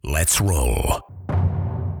Let's roll.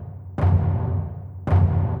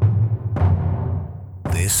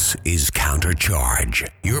 This is Countercharge,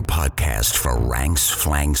 your podcast for ranks,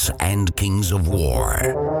 flanks, and kings of war.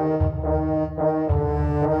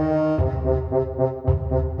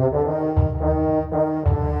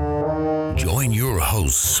 Join your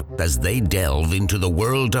hosts as they delve into the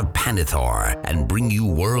world of Panithor and bring you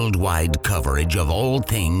worldwide coverage of all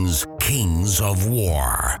things Kings of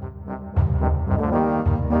War.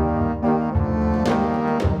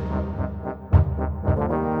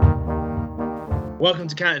 Welcome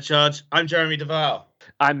to Countercharge. I'm Jeremy Duval.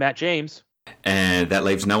 I'm Matt James. And that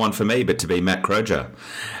leaves no one for me but to be Matt Croger.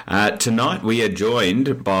 Tonight we are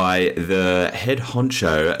joined by the head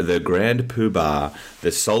honcho, the Grand Poobah,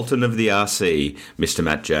 the Sultan of the RC, Mr.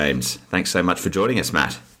 Matt James. Thanks so much for joining us,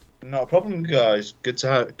 Matt. Not a problem, guys. Good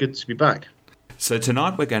to be back. So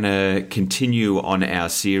tonight we're going to continue on our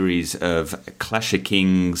series of Clash of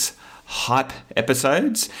Kings hype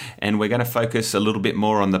episodes, and we're going to focus a little bit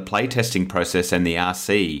more on the playtesting process and the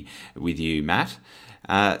RC with you, Matt.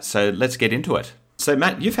 So let's get into it. So,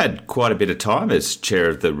 Matt, you've had quite a bit of time as chair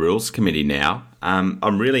of the Rules Committee now.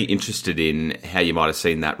 I'm really interested in how you might have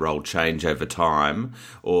seen that role change over time,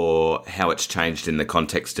 or how it's changed in the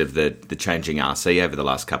context of the changing RC over the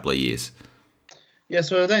last couple of years. Yeah,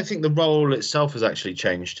 so I don't think the role itself has actually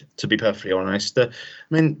changed, to be perfectly honest.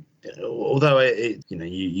 Although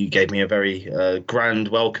you gave me a very grand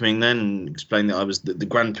welcoming then and explained that I was the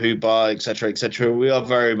Grand Poobah, etc., we are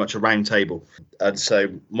very much a round table. And so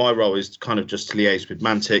my role is kind of just to liaise with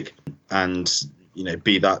Mantic and,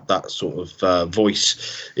 be that sort of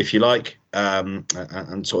voice, if you like, and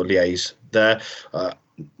sort of liaise there.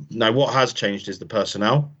 Now, what has changed is the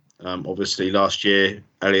personnel. Obviously, last year,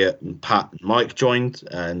 Elliot and Pat and Mike joined,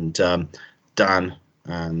 and Dan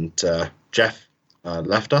and Jeff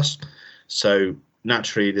left us. So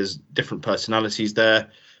naturally there's different personalities there.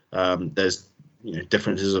 There's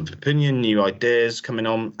differences of opinion, new ideas coming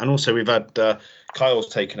on, and also we've had Kyle's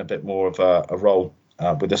taken a bit more of a role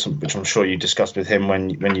with us, which I'm sure you discussed with him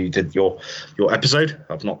when you did your episode.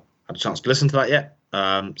 I've not had a chance to listen to that yet.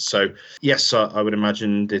 So yes, I would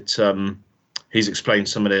imagine that he's explained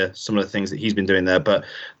some of the things that he's been doing there, but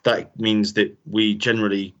that means that we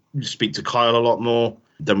generally speak to Kyle a lot more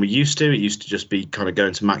than we used to. It used to just be kind of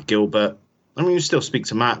going to Matt Gilbert. I mean, we still speak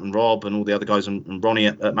to Matt and Rob and all the other guys and Ronnie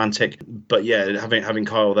at Mantic. But yeah, having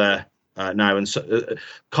Kyle there now, and so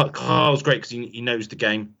Kyle's great because he knows the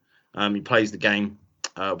game. He plays the game,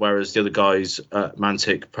 whereas the other guys at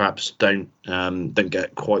Mantic perhaps don't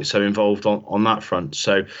get quite so involved on that front.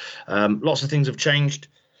 So lots of things have changed,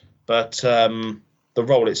 but the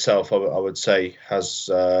role itself, I would say,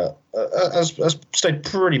 has stayed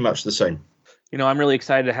pretty much the same. I'm really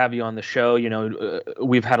excited to have you on the show.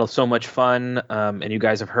 We've had so much fun, and you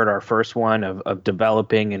guys have heard our first one of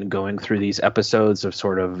developing and going through these episodes of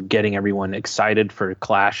sort of getting everyone excited for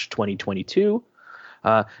Clash 2022.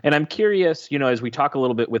 And I'm curious, as we talk a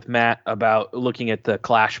little bit with Matt about looking at the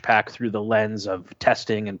Clash pack through the lens of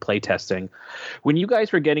testing and playtesting, when you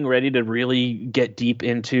guys were getting ready to really get deep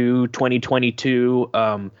into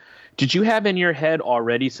 2022, did you have in your head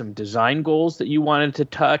already some design goals that you wanted to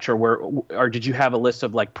touch, or did you have a list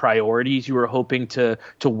of like priorities you were hoping to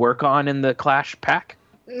work on in the Clash pack?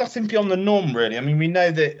 Nothing beyond the norm, really. I mean, we know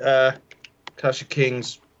that Clash of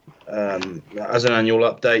Kings, as an annual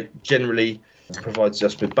update, generally provides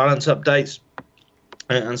us with balance updates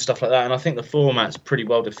and stuff like that. And I think the format's pretty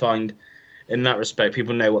well defined in that respect.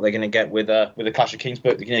 People know what they're going to get with a Clash of Kings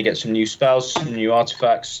book. They're going to get some new spells, some new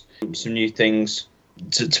artifacts, some new things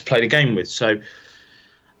to play the game with. So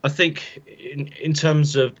I think in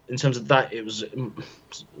terms of that, it was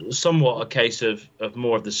somewhat a case of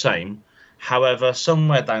more of the same. However,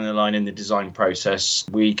 somewhere down the line in the design process,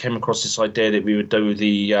 we came across this idea that we would do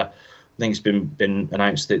I think it's been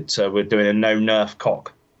announced that we're doing a no nerf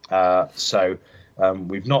cock. So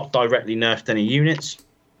we've not directly nerfed any units.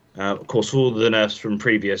 Of course, all the nerfs from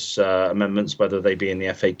previous amendments, whether they be in the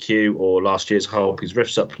FAQ or last year's Harpy's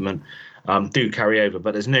Rift supplement, do carry over,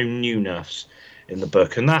 but there's no new nerfs in the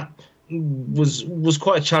book, and that was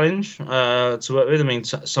quite a challenge to work with. I mean,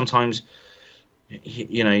 sometimes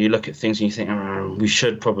you look at things and you think, we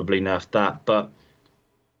should probably nerf that, but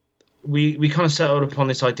we kind of settled upon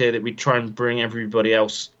this idea that we try and bring everybody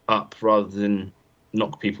else up rather than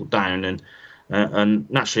knock people down, and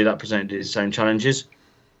naturally that presented its own challenges.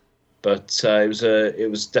 But it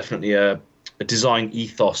was definitely a design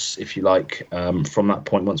ethos, if you like, from that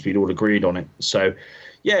point once we'd all agreed on it. So,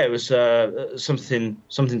 yeah, it was something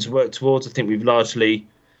to work towards. I think we've largely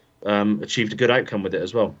achieved a good outcome with it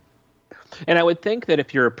as well. And I would think that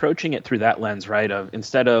if you're approaching it through that lens, right, of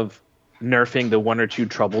instead of nerfing the one or two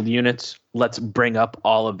troubled units, let's bring up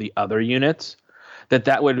all of the other units,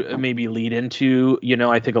 that would maybe lead into,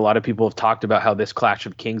 I think a lot of people have talked about how this Clash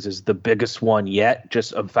of Kings is the biggest one yet,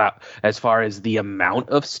 just about as far as the amount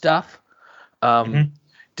of stuff.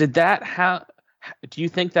 Did that do you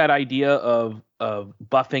think that idea of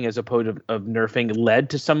buffing as opposed of nerfing led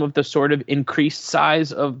to some of the sort of increased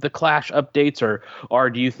size of the Clash updates, or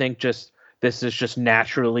do you think just this is just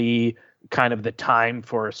naturally kind of the time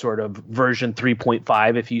for sort of version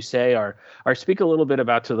 3.5, if you say, or speak a little bit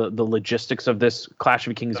about to the logistics of this Clash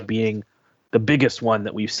of Kings being the biggest one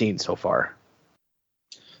that we've seen so far?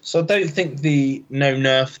 So I don't think the no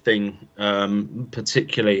nerf thing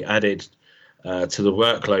particularly added to the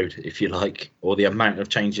workload, if you like, or the amount of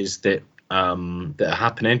changes that are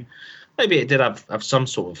happening. Maybe it did have some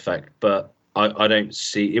sort of effect, but I don't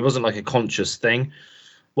see, it wasn't like a conscious thing.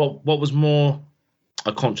 What was more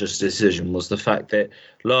a conscious decision was the fact that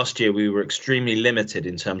last year we were extremely limited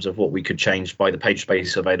in terms of what we could change by the page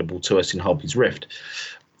space available to us in Halby's Rift.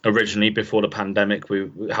 Originally, before the pandemic,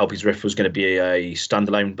 Halby's Rift was going to be a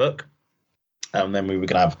standalone book, and then we were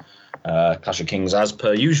going to have Clash of Kings as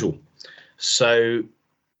per usual. So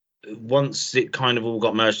once it kind of all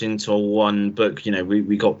got merged into one book,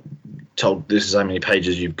 we got told this is how many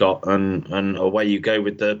pages you've got, and away you go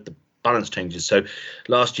with the balance changes. So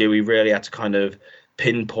last year we really had to kind of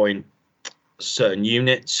pinpoint certain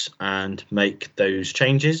units and make those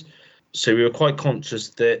changes. So we were quite conscious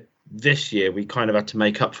that this year we kind of had to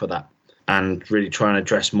make up for that and really try and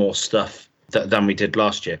address more stuff than we did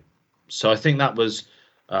last year. So I think that was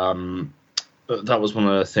one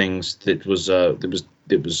of the things that was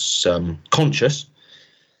conscious.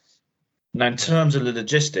 Now, in terms of the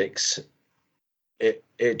logistics,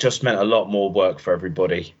 it just meant a lot more work for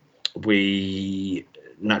everybody. We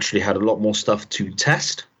naturally had a lot more stuff to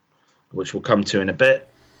test, which we'll come to in a bit,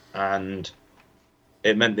 and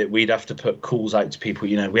it meant that we'd have to put calls out to people.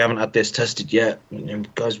 We haven't had this tested yet,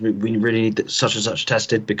 guys. We really need such and such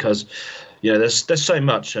tested, because there's so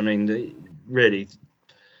much. I mean, really,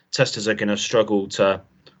 testers are going to struggle to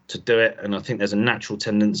do it, and I think there's a natural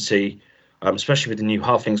tendency, especially with the new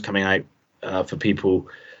halflings coming out, for people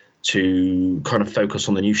to kind of focus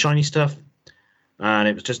on the new shiny stuff. And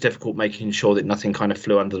it was just difficult making sure that nothing kind of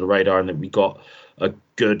flew under the radar, and that we got a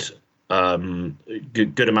good amount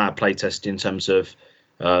of playtest in terms of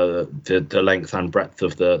the length and breadth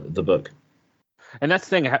of the book. And that's the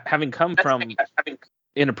thing, having come from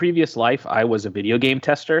in a previous life, I was a video game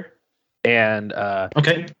tester, and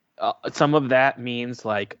some of that means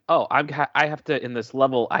like, I have to, in this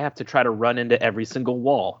level, I have to try to run into every single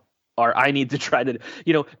wall. Or I need to try to,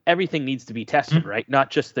 everything needs to be tested, right? Not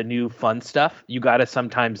just the new fun stuff. You got to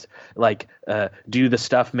sometimes do the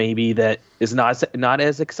stuff maybe that is not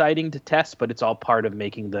as exciting to test, but it's all part of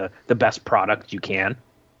making the best product you can.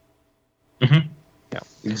 Mm-hmm. Yeah,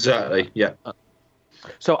 exactly. Yeah.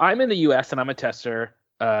 So I'm in the US and I'm a tester.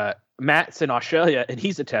 Matt's in Australia and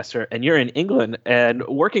he's a tester, and you're in England and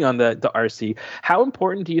working on the RC. How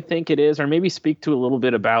important do you think it is, or maybe speak to a little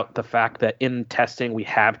bit about the fact that in testing we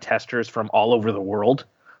have testers from all over the world,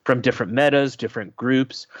 from different metas, different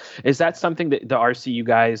groups? Is that something that the RC, you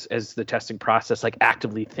guys, as the testing process,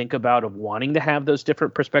 actively think about, of wanting to have those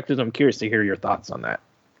different perspectives? I'm curious to hear your thoughts on that.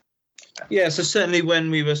 Yeah, so certainly when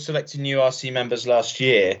we were selecting new RC members last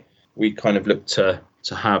year, we kind of looked to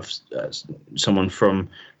have someone from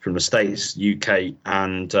the States, UK,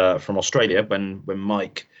 and from Australia when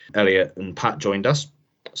Mike, Elliot, and Pat joined us.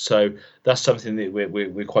 So that's something that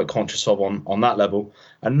we're quite conscious of on that level.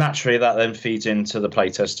 And naturally, that then feeds into the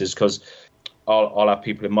playtesters, because I'll have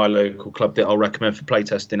people in my local club that I'll recommend for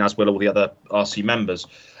playtesting, as will all the other RC members.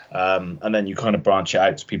 And then you kind of branch it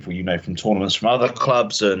out to people from tournaments from other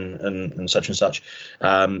clubs and such and such.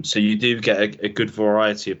 So you do get a good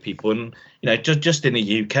variety of people. And just in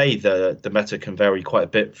the UK, the meta can vary quite a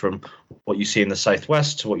bit from what you see in the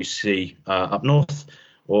southwest to what you see up north,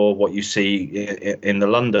 or what you see in the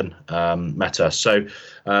London meta. So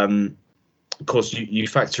of course you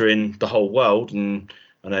factor in the whole world, and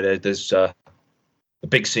I know there's a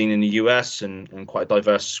big scene in the US and quite a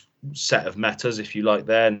diverse set of metas, if you like,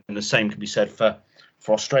 there. And the same can be said for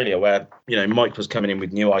Australia, where Mike was coming in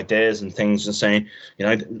with new ideas and things and saying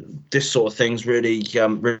this sort of thing's really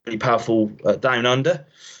really powerful down under,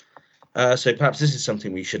 so perhaps this is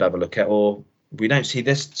something we should have a look at, or we don't see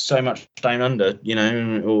this so much down under,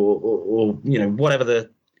 or whatever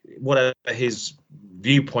his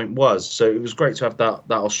viewpoint was. So it was great to have that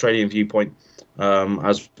Australian viewpoint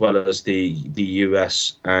as well as the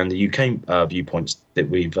US and the UK viewpoints that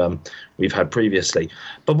we've had previously.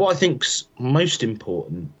 But what I think's most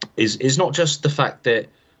important is not just the fact that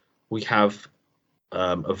we have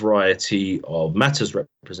a variety of metas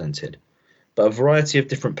represented, but a variety of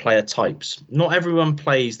different player types. Not everyone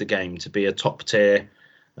plays the game to be a top tier,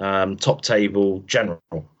 top table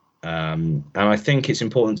general, and I think it's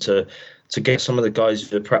important to get some of the guys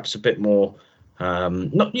who are perhaps a bit more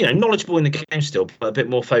not knowledgeable in the game still, but a bit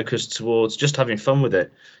more focused towards just having fun with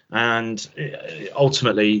it. And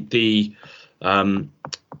ultimately, the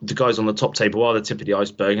guys on the top table are the tip of the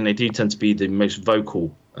iceberg, and they do tend to be the most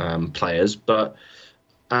vocal players. But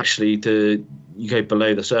actually, you go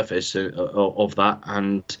below the surface of that,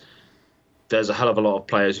 and there's a hell of a lot of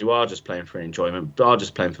players who are just playing for enjoyment, are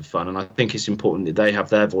just playing for fun. And I think it's important that they have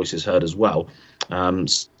their voices heard as well.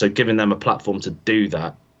 So giving them a platform to do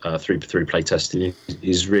that through playtesting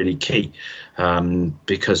is really key,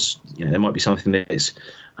 because there might be something that is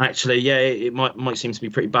actually, it might seem to be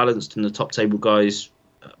pretty balanced, and the top table guys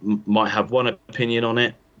might have one opinion on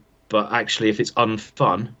it, but actually if it's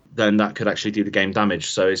unfun, then that could actually do the game damage.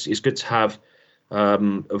 So it's good to have a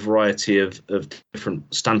variety of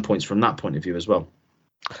different standpoints from that point of view as well.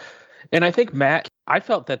 And I think, Matt, I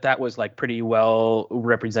felt that was like pretty well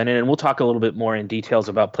represented, and we'll talk a little bit more in details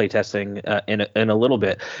about playtesting in a little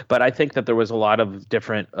bit. But I think that there was a lot of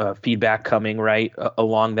different feedback coming right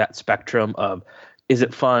along that spectrum of, is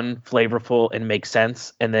it fun, flavorful, and makes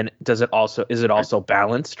sense? And then is it also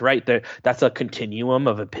balanced? Right there, that's a continuum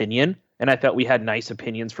of opinion, and I thought we had nice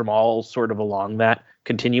opinions from all sort of along that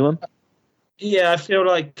continuum. Yeah, I feel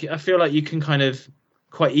like you can kind of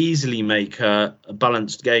quite easily make a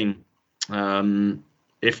balanced game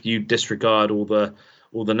if you disregard all the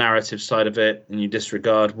narrative side of it, and you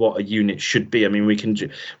disregard what a unit should be. I mean, we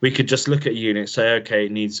could just look at a unit, say, okay,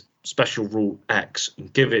 it needs special rule X,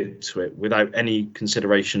 and give it to it without any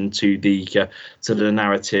consideration to the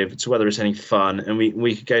narrative, to whether it's any fun, and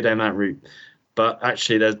we could go down that route. But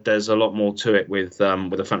actually, there's a lot more to it with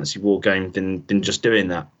a fantasy war game than just doing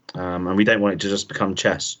that, and we don't want it to just become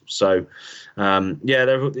chess. So,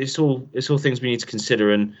 it's all things we need to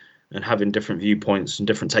consider, and having different viewpoints and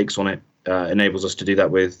different takes on it enables us to do that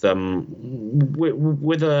with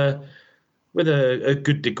a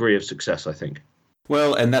good degree of success, I think.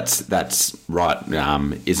 Well, and that's right,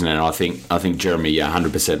 isn't it? I think Jeremy,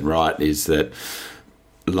 100% right, is that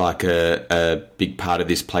like a big part of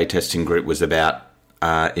this playtesting group was about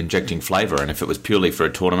injecting flavour, and if it was purely for a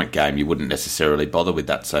tournament game, you wouldn't necessarily bother with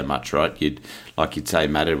that so much, right? You'd say,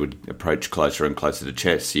 Matt, it would approach closer and closer to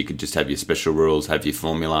chess. You could just have your special rules, have your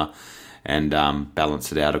formula, and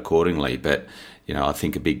balance it out accordingly. But I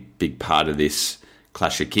think a big part of this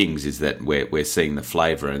Clash of Kings is that we're seeing the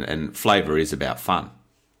flavour, and flavour is about fun.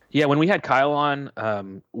 Yeah, when we had Kyle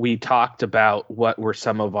on, we talked about what were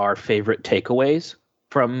some of our favorite takeaways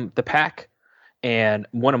from the pack, and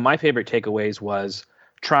one of my favorite takeaways was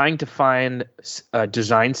trying to find a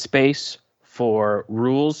design space for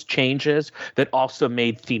rules changes that also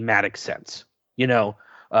made thematic sense.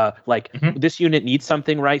 This unit needs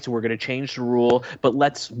something, right? So we're going to change the rule, but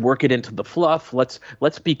let's work it into the fluff. Let's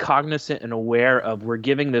be cognizant and aware of, we're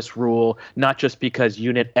giving this rule not just because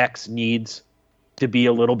unit X needs to be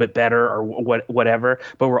a little bit better or whatever,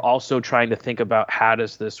 but we're also trying to think about, how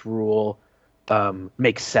does this rule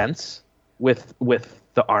make sense with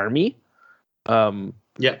the army?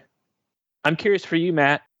 Yeah. I'm curious for you,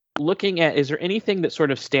 Matt, looking at, is there anything that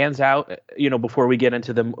sort of stands out, before we get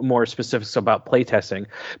into the more specifics about playtesting,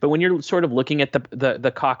 but when you're sort of looking at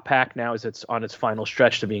the Cock pack now as it's on its final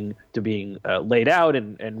stretch to being laid out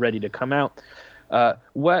and ready to come out,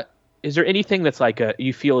 what is there anything that's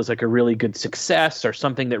you feel is like a really good success, or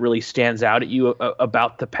something that really stands out at you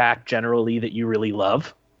about the pack generally that you really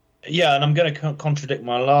love? Yeah, and I'm going to contradict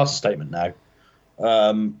my last statement now,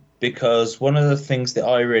 because one of the things that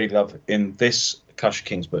I really love in this Clash of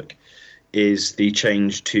Kings book is the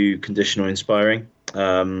change to conditional inspiring.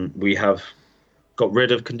 We have got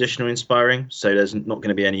rid of conditional inspiring, so there's not going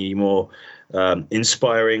to be any more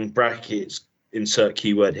inspiring brackets, insert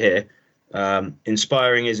keyword here.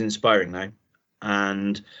 Inspiring is inspiring now.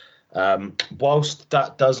 And whilst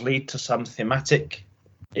that does lead to some thematic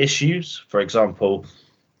issues, for example,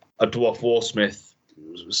 a Dwarf Warsmith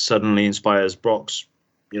suddenly inspires Brox,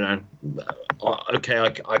 okay,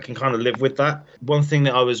 I can kind of live with that. One thing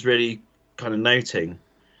that I was really kind of noting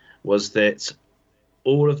was that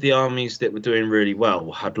all of the armies that were doing really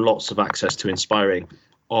well had lots of access to inspiring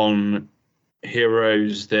on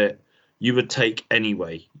heroes that you would take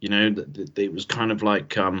anyway. It was kind of like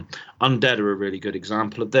Undead are a really good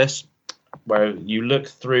example of this. where you look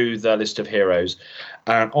through their list of heroes,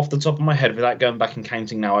 and off the top of my head, without going back and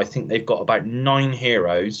counting now, I think they've got about 9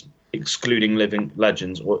 heroes excluding living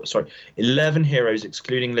legends, 11 heroes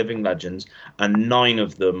excluding living legends, and 9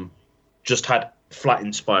 of them just had flat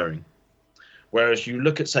inspiring. Whereas you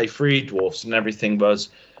look at, say, Free Dwarfs, and everything was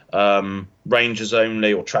Rangers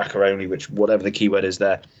only or Tracker only, which whatever the keyword is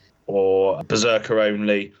there, or Berserker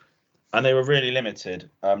only, and they were really limited.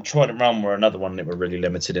 Trident Realm were another one that were really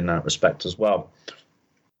limited in that respect as well.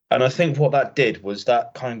 And I think what that did was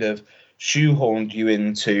that kind of shoehorned you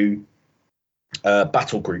into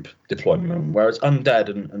battle group deployment, whereas Undead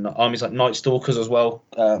and armies like Night Stalkers as well,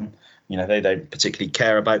 they don't particularly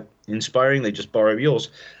care about inspiring; they just borrow yours.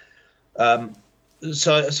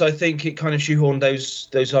 So I think it kind of shoehorned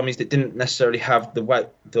those armies that didn't necessarily have the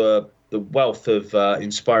wealth of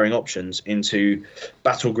inspiring options into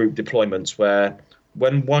battle group deployments, where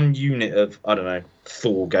when one unit of, I don't know,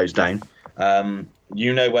 Thor goes down,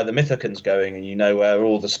 you know where the Mythican's going, and you know where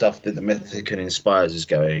all the stuff that the Mythican inspires is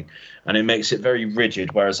going, and it makes it very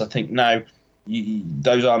rigid. Whereas I think now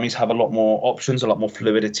those armies have a lot more options, a lot more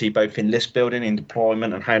fluidity, both in list building, in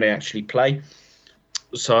deployment, and how they actually play.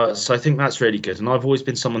 So I think that's really good. And I've always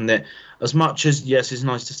been someone that, as much as, yes, it's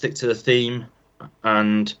nice to stick to the theme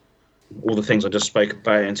and all the things I just spoke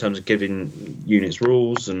about in terms of giving units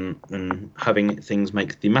rules and having things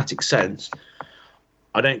make thematic sense,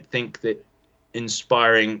 I don't think that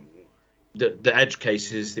inspiring, the edge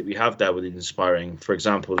cases that we have there with inspiring, for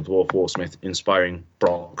example, the Dwarf Warsmith inspiring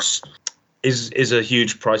Brox, is a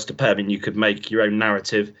huge price to pay. I mean, you could make your own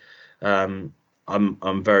narrative.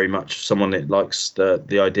 I'm very much someone that likes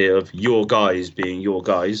the idea of your guys being your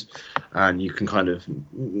guys, and you can kind of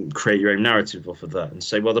create your own narrative off of that and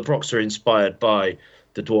say, well, the Brox are inspired by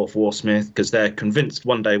the Dwarf Warsmith because they're convinced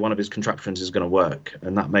one day one of his contraptions is going to work,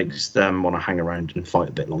 and that makes them want to hang around and fight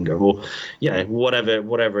a bit longer, or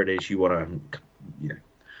whatever it is you want to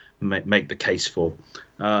make the case for.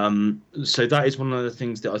 So that is one of the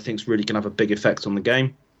things that I think is really going to have a big effect on the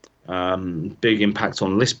game, big impact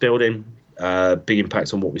on list building. Big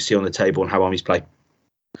impact on what we see on the table and how armies play.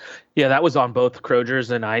 Yeah, that was on both Croger's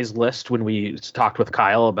and I's list when we talked with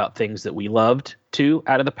Kyle about things that we loved too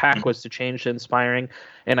out of the pack was to change to inspiring.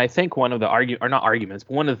 And I think one of the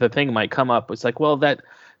one of the thing might come up was like, well, that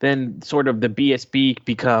then sort of the BSB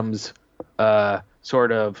becomes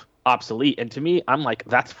sort of obsolete. And to me, I'm like,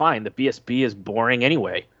 that's fine. The BSB is boring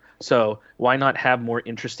anyway. So why not have more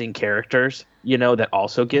interesting characters, that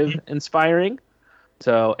also give inspiring?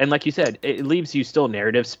 So, and like you said, it leaves you still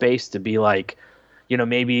narrative space to be like,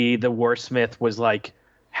 maybe the Warsmith was like,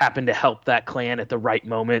 happened to help that clan at the right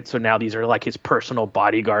moment. So now these are like his personal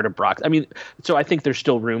bodyguard of Brox. I mean, so I think there's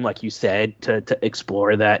still room, like you said, to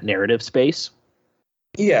explore that narrative space.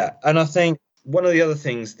 Yeah. And I think one of the other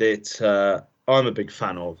things that I'm a big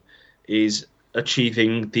fan of is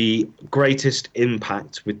achieving the greatest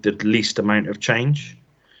impact with the least amount of change.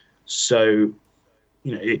 So,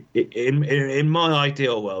 in my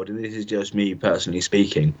ideal world, and this is just me personally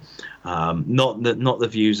speaking, not the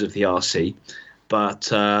views of the RC,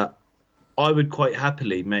 but I would quite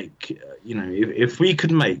happily make, if we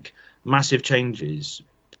could make massive changes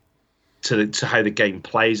to how the game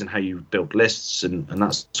plays and how you build lists and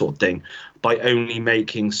that sort of thing, by only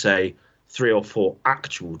making, say, 3 or 4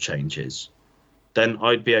 actual changes, then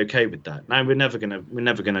I'd be okay with that. Now we're never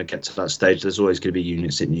gonna get to that stage. There's always going to be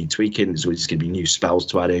units that need tweaking. There's always going to be new spells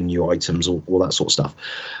to add in, new items, all that sort of stuff.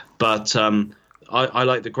 But I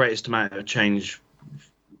like the greatest amount of change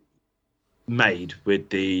made with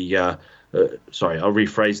the. Sorry, I'll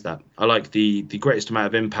rephrase that. I like the greatest amount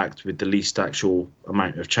of impact with the least actual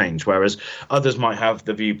amount of change. Whereas others might have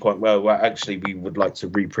the viewpoint, well, actually, we would like to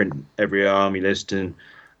reprint every army list and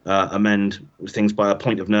amend things by a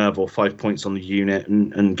point of nerve or 5 points on the unit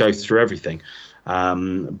and go through everything.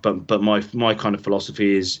 But my kind of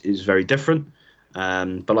philosophy is very different.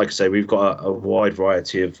 But like I say, we've got a wide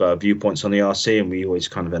variety of viewpoints on the RC, and we always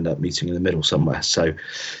kind of end up meeting in the middle somewhere. So,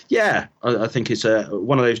 yeah, I think it's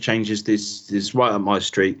one of those changes. This is right up my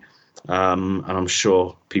street, and I'm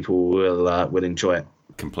sure people will enjoy it.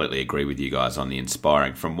 Completely agree with you guys on the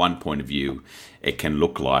inspiring. From one point of view, it can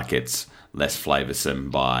look like it's less flavoursome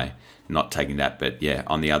by not taking that, but yeah,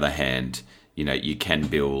 on the other hand, you can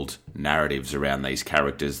build narratives around these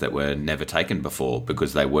characters that were never taken before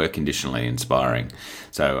because they were conditionally inspiring.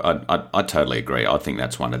 So I totally agree. I think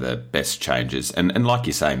that's one of the best changes. And like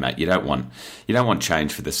you say, Matt, you don't want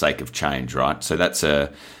change for the sake of change, right? So that's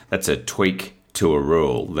a tweak to a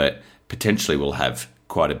rule that potentially will have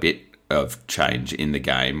quite a bit of change in the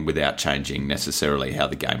game without changing necessarily how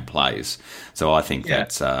the game plays. So I think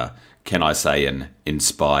that's can I say, an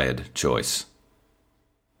inspired choice.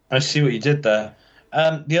 I see what you did there.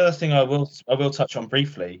 The other thing I will touch on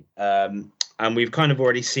briefly, and we've kind of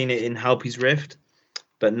already seen it in Halpi's Rift,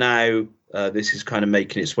 but now this is kind of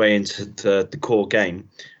making its way into the core game,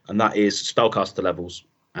 and that is spellcaster levels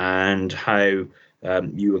and how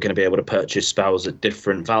you are going to be able to purchase spells at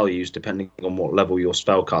different values depending on what level your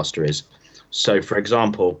spellcaster is. So, for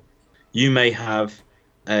example, you may have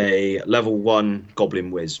a level 1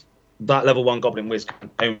 Goblin Whiz. That level 1 Goblin Whiz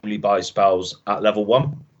can only buy spells at level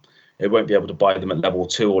 1. It won't be able to buy them at level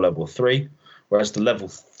 2 or level 3. Whereas the level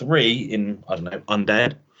 3 in, I don't know,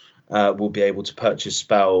 Undead will be able to purchase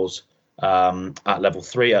spells at level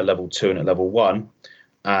 3, at level 2, and at level 1.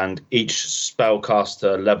 And each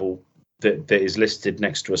spellcaster level that is listed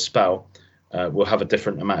next to a spell will have a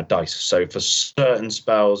different amount of dice. So for certain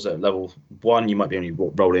spells at level 1, you might be only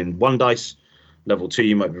rolling 1 dice. Level 2,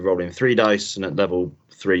 you might be rolling 3 dice. And at level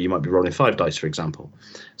 3, you might be rolling 5 dice, for example.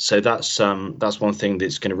 So that's one thing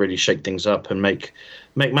that's going to really shake things up and make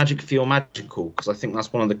Magic feel magical, because I think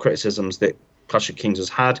that's one of the criticisms that Clash of Kings has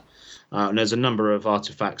had. And there's a number of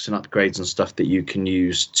artifacts and upgrades and stuff that you can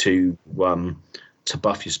use to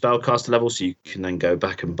buff your spellcaster level, so you can then go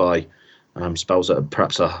back and buy spells at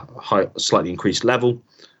perhaps a slightly increased level.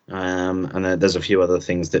 And then there's a few other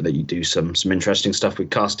things that let you do some interesting stuff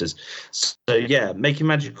with casters. So yeah, making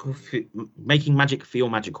Magic feel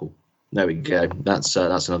magical. There we go. That's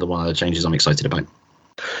another one of the changes I'm excited about.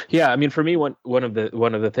 Yeah, I mean, for me, one of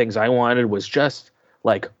the things I wanted was just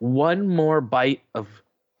like one more bite of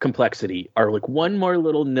complexity, or like one more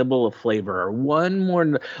little nibble of flavor, or one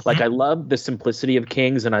more. Like, I love the simplicity of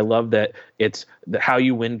Kings, and I love that it's how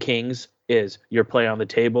you win Kings is you're playing on the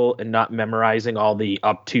table and not memorizing all the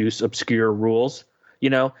obtuse, obscure rules. You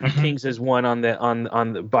know, Kings is one on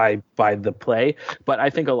the by the play, but I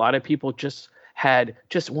think a lot of people just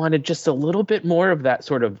wanted just a little bit more of that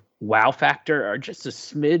sort of wow factor, or just a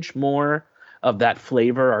smidge more of that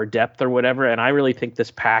flavor or depth or whatever. And I really think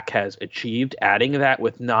this pack has achieved adding that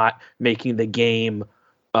with not making the game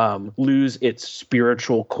lose its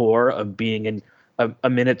spiritual core of being a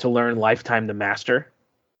minute to learn, lifetime to master.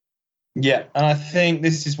 Yeah, and I think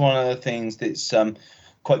this is one of the things that's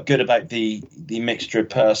quite good about the mixture of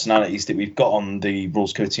personalities that we've got on the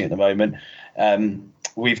rules committee at the moment.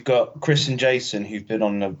 We've got Chris and Jason, who've been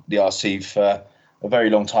on the RC for a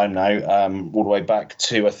very long time now, all the way back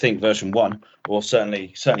to, I think, version 1, or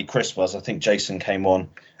certainly Chris was. I think Jason came on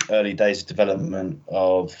early days of development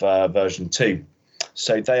of version 2.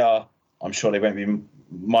 So they are, I'm sure they won't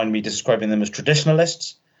mind me describing them as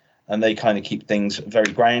traditionalists, and they kind of keep things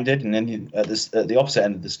very grounded. And then at the opposite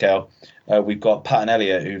end of the scale, we've got Pat and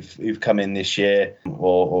Elliot who've come in this year,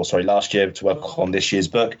 or last year, to work on this year's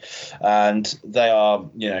book, and they are,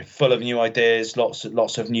 full of new ideas, lots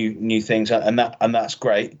of new things, and that's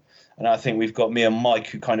great. And I think we've got me and Mike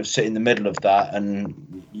who kind of sit in the middle of that,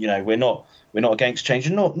 and we're not against change,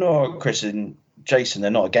 and nor Chris and Jason,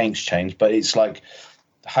 they're not against change, but it's like,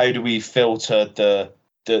 how do we filter the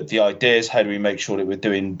ideas? How do we make sure that we're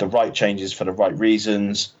doing the right changes for the right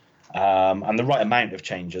reasons, and the right amount of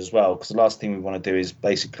change as well? Because the last thing we want to do is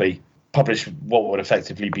basically publish what would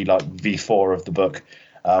effectively be like V4 of the book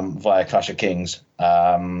via Clash of Kings,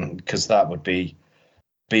 because that would be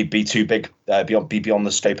too big, be beyond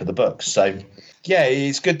the scope of the book. So yeah,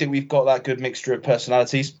 it's good that we've got that good mixture of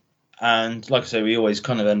personalities, and like I say, we always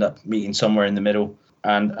kind of end up meeting somewhere in the middle,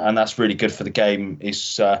 and that's really good for the game.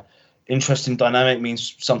 It's interesting dynamic,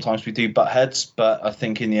 means sometimes we do butt heads, but I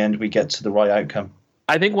think in the end we get to the right outcome.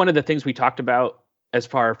 I think one of the things we talked about, as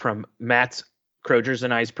far from Matt's, Croger's,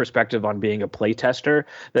 and I's perspective on being a playtester,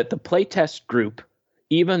 that the playtest group,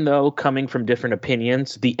 even though coming from different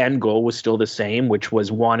opinions, the end goal was still the same, which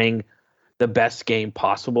was wanting the best game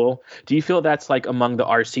possible. Do you feel that's like among the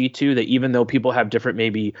RC too, that even though people have different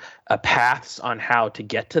maybe paths on how to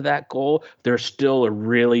get to that goal, there's still a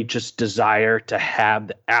really just desire to have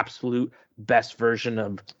the absolute best version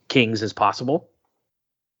of Kings as possible?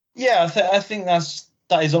 Yeah, I think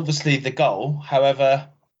that is obviously the goal. However,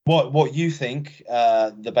 what you think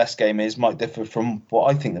the best game is might differ from what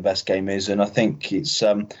I think the best game is, and I think it's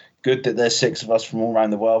good that there's 6 of us from all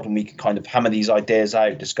around the world, and we can kind of hammer these ideas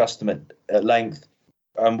out, discuss them at length,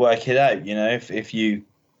 and work it out. If you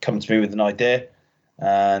come to me with an idea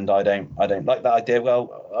and I don't like that idea,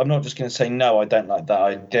 well, I'm not just going to say no, I don't like that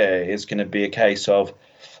idea. It's going to be a case of,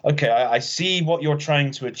 okay, I see what you're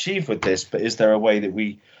trying to achieve with this, but is there a way that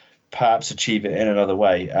we perhaps achieve it in another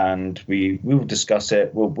way? And we will discuss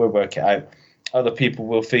it. We'll work it out. Other people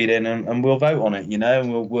will feed in and we'll vote on it,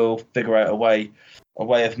 and we'll figure out a way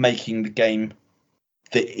of making the game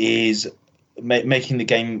that is making the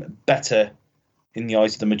game better in the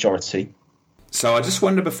eyes of the majority. So I just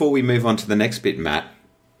wonder, before we move on to the next bit, Matt,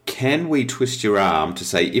 can we twist your arm to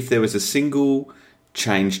say if there was a single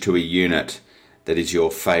change to a unit that is your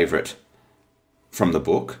favourite from the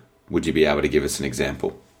book, would you be able to give us an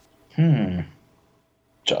example?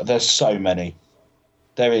 There's so many.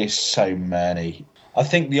 There is so many. I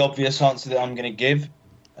think the obvious answer that I'm going to give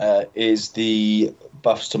is the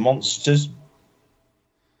buffs to monsters.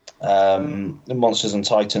 The monsters and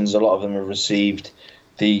titans, a lot of them have received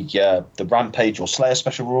the Rampage or Slayer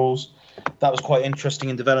special rules. That was quite interesting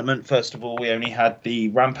in development. First of all, we only had the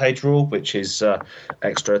Rampage rule, which is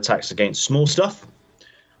extra attacks against small stuff.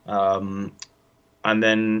 And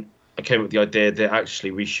then I came up with the idea that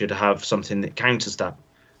actually we should have something that counters that.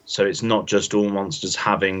 So it's not just all monsters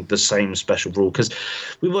having the same special rule, because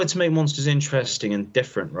we wanted to make monsters interesting and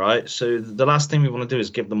different, right? So the last thing we want to do is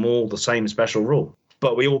give them all the same special rule.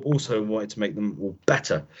 But we also wanted to make them all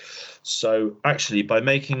better. So actually, by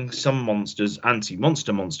making some monsters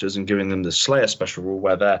anti-monster monsters and giving them the Slayer special rule,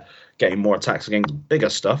 where they're getting more attacks against bigger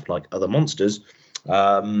stuff like other monsters,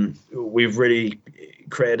 we've really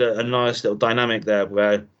created a nice little dynamic there,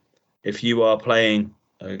 where if you are playing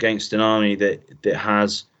against an army that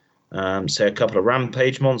has, say, a couple of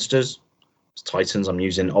Rampage monsters, Titans, I'm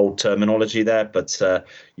using old terminology there, but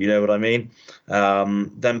you know what I mean.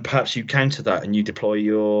 Then perhaps you counter that and you deploy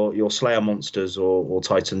your Slayer monsters or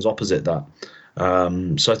Titans opposite that.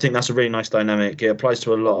 So I think that's a really nice dynamic. It applies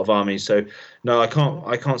to a lot of armies. So no, I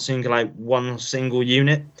can't single out one single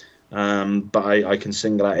unit, but I can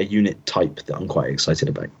single out a unit type that I'm quite excited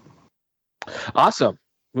about. Awesome.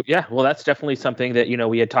 Yeah, well, that's definitely something that,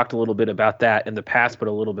 we had talked a little bit about that in the past, but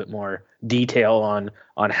a little bit more detail on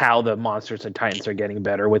how the monsters and titans are getting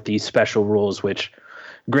better with these special rules, which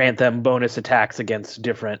grant them bonus attacks against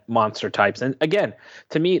different monster types. And again,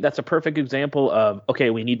 to me, that's a perfect example of,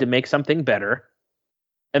 okay, we need to make something better.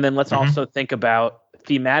 And then let's also think about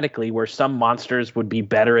thematically where some monsters would be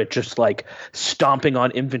better at just like stomping on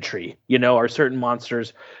infantry, or certain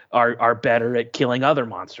monsters are better at killing other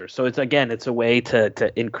monsters. So it's a way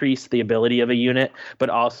to increase the ability of a unit, but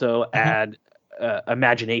also add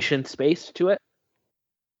imagination space to it.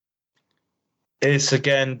 It's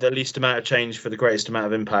again the least amount of change for the greatest amount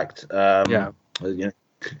of impact. Kind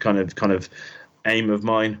of aim of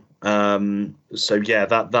mine. So yeah,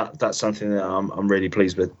 that's something that I'm really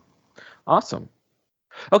pleased with. Awesome.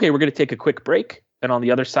 Okay, we're going to take a quick break, and on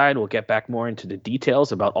the other side, we'll get back more into the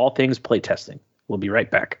details about all things playtesting. We'll be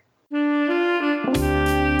right back.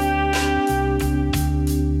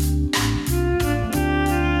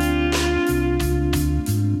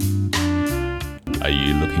 Are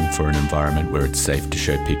you looking for an environment where it's safe to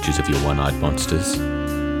show pictures of your one-eyed monsters?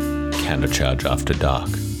 Countercharge After Dark,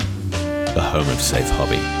 the home of safe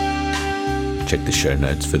hobby. Check the show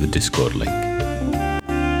notes for the Discord link.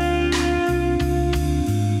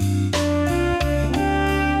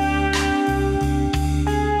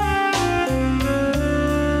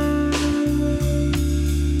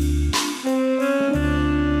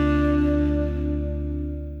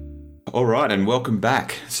 All right, and welcome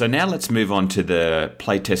back. So now let's move on to the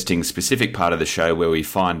playtesting specific part of the show, where we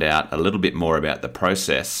find out a little bit more about the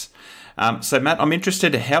process. So Matt, I'm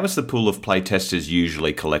interested, how is the pool of playtesters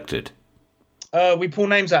usually collected? We pull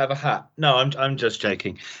names out of a hat. No, I'm just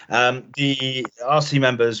joking. The RC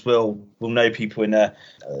members will know people in their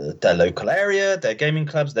local area, their gaming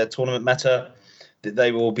clubs, their tournament meta, that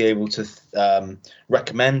they will be able to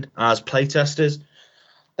recommend as playtesters.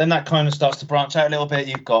 Then that kind of starts to branch out a little bit.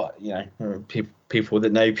 You've got, people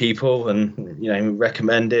that know people and,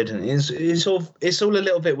 recommended. And it's all a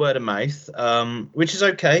little bit word of mouth, which is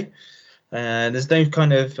okay. There's no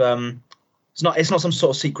kind of, it's not some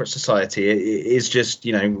sort of secret society. It is just,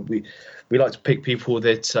 we like to pick people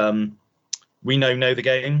that we know the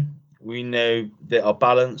game. We know that are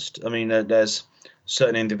balanced. I mean, there's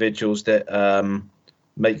certain individuals that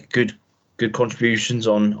make good contributions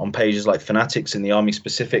on pages like Fanatics in the army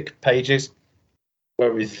specific pages,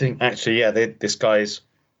 where we think actually, this guy's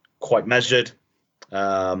quite measured,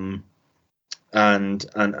 and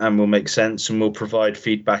will make sense and will provide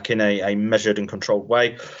feedback in a measured and controlled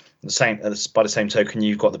way. By the same token,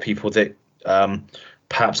 you've got the people that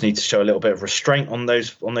perhaps need to show a little bit of restraint on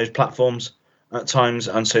those platforms at times,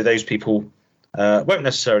 and so those people won't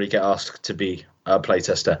necessarily get asked to be a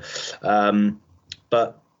playtester,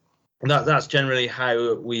 but that's generally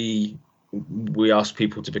how we ask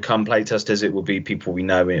people to become playtesters. It will be people we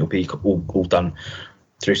know, and it will be all done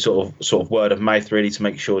through sort of word of mouth, really, to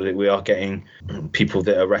make sure that we are getting people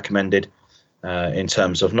that are recommended in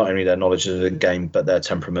terms of not only their knowledge of the game, but their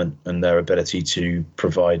temperament and their ability to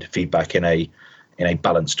provide feedback in a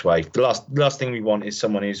balanced way. The last thing we want is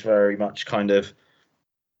someone who's very much kind of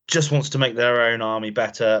just wants to make their own army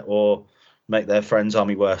better or make their friend's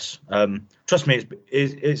army worse. Trust me,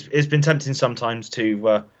 it's been tempting sometimes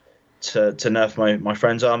to nerf my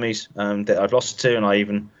friends' armies that I've lost to, and I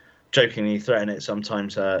even jokingly threaten it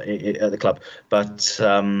sometimes at the club. But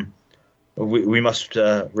we must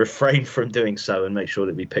refrain from doing so and make sure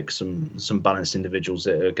that we pick some balanced individuals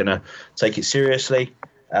that are going to take it seriously,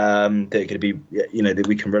 that are going to be, that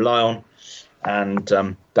we can rely on, and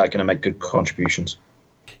that are going to make good contributions.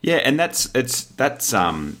 Yeah, and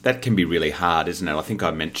that can be really hard, isn't it? I think I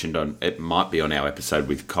mentioned it might be on our episode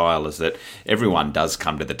with Kyle, is that everyone does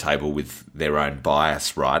come to the table with their own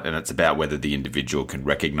bias, right? And it's about whether the individual can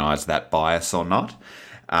recognise that bias or not.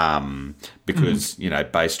 Because,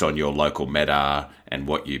 based on your local meta and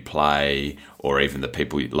what you play, or even the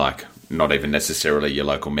people you like, not even necessarily your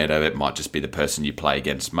local meta, it might just be the person you play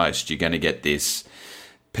against most, you're going to get this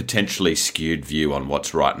potentially skewed view on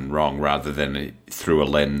what's right and wrong rather than through a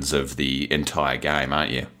lens of the entire game,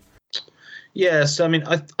 aren't you? Yes, I mean,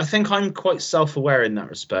 I think I'm quite self-aware in that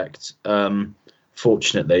respect,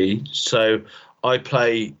 fortunately. So I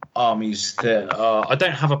play armies that I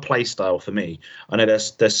don't have a play style for me. I know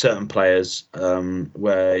there's certain players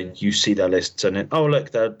where you see their lists and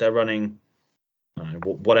look, they're running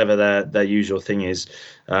whatever their usual thing is,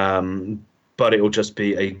 but it will just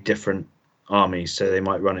be a different army. So they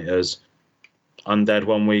might run it as undead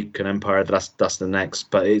one week and empire that's the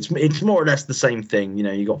next, but it's more or less the same thing.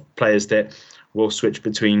 You got players that will switch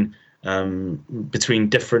between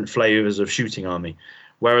different flavors of shooting army.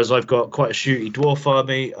 Whereas I've got quite a shooty dwarf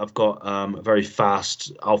army, I've got a very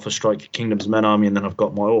fast Alpha Strike Kingdoms Men army, and then I've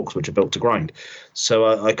got my orcs, which are built to grind.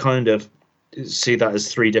 So I kind of see that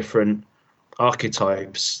as three different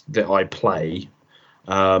archetypes that I play.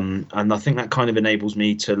 And I think that kind of enables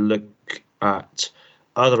me to look at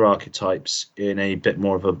other archetypes in a bit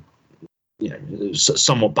more of a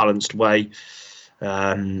somewhat balanced way,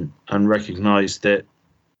 and recognise that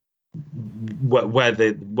where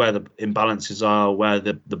the imbalances are, where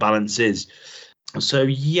the balance is. So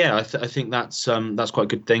yeah, I think that's quite a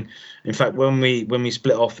good thing. In fact, when we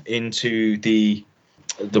split off into the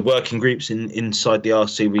working groups inside the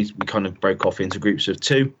RC, we kind of broke off into groups of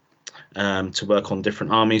two to work on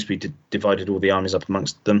different armies. We divided all the armies up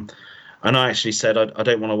amongst them, and I actually said I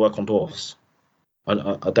don't want to work on dwarfs. I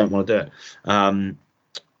don't want to do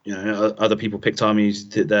it. Other people picked armies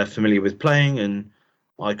that they're familiar with playing, and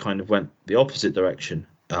I kind of went the opposite direction.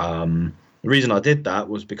 The reason I did that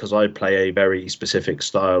was because I play a very specific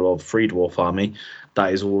style of free dwarf army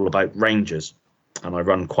that is all about rangers, and I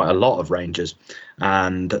run quite a lot of rangers,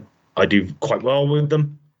 and I do quite well with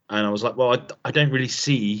them. And I was like, well, I don't really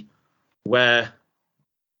see where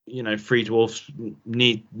free dwarfs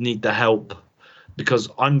need the help, because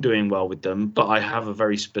I'm doing well with them, but I have a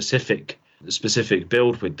very specific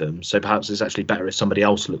build with them. So perhaps it's actually better if somebody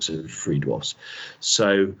else looks at free dwarfs.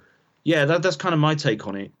 So yeah, that's kind of my take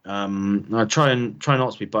on it. I try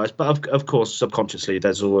not to be biased, but of course subconsciously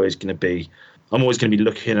I'm always going to be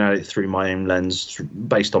looking at it through my own lens,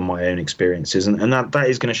 based on my own experiences, and that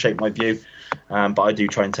is going to shape my view. But I do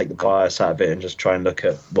try and take the bias out of it and just try and look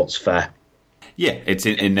at what's fair. Yeah, it's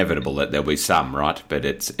inevitable that there'll be some, right? But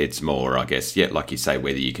it's more, I guess, like you say,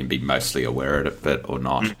 whether you can be mostly aware of it or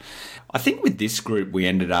not. Mm. I think with this group we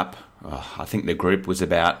ended up, I think the group was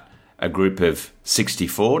about a group of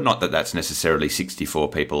 64. Not that that's necessarily 64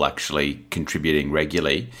 people actually contributing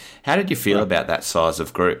regularly. How did you feel about that size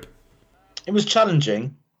of group? It was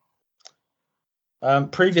challenging.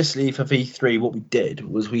 Previously for V3, what we did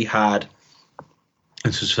was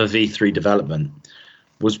this was for V3 development,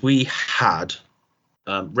 was we had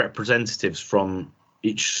representatives from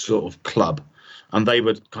each sort of club, and they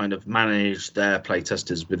would kind of manage their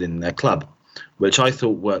playtesters within their club, which I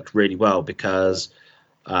thought worked really well, because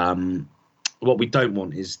what we don't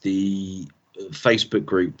want is the Facebook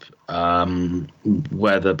group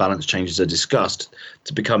where the balance changes are discussed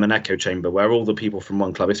to become an echo chamber where all the people from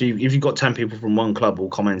one club, if you've got 10 people from one club all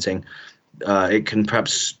commenting, it can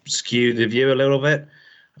perhaps skew the view a little bit.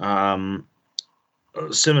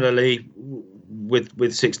 Similarly,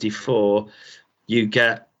 with 64, you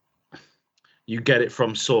get it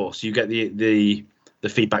from source. You get the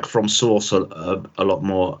feedback from source a lot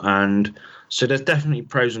more, and so there's definitely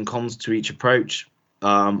pros and cons to each approach.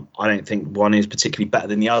 I don't think one is particularly better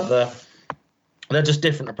than the other. They're just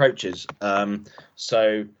different approaches.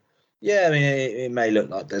 So yeah, I mean, it may look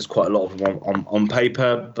like there's quite a lot of them on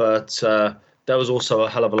paper, but there was also a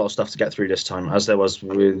hell of a lot of stuff to get through this time, as there was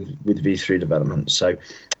with V3 development. So,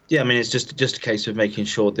 yeah, I mean, it's just a case of making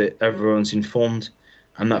sure that everyone's informed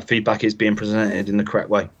and that feedback is being presented in the correct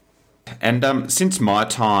way. And since my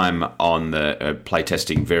time on the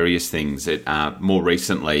playtesting various things, it more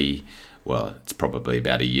recently, well, it's probably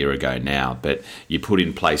about a year ago now, but you put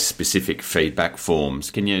in place specific feedback forms.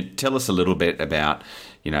 Can you tell us a little bit about,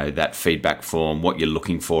 that feedback form, what you're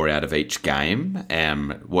looking for out of each game,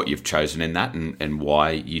 what you've chosen in that, and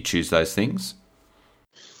why you choose those things?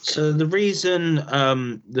 So the reason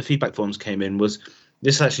the feedback forms came in was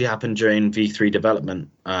this actually happened during V3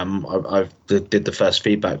 development. I did the first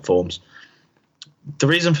feedback forms. The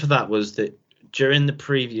reason for that was that during the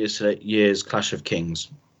previous year's Clash of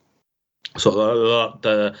Kings, sort of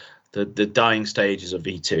the dying stages of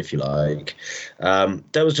V2, if you like,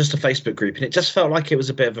 there was just a Facebook group, and it just felt like it was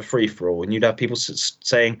a bit of a free-for-all, and you'd have people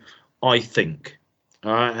saying, I think.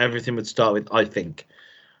 All right? Everything would start with, I think.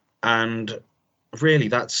 And really,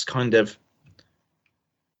 that's kind of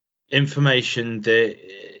information that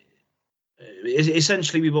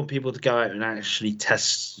essentially we want people to go out and actually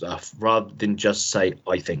test stuff rather than just say,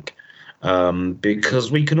 I think.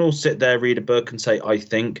 Because we can all sit there, read a book and say, I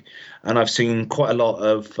think. And I've seen quite a lot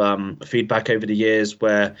of feedback over the years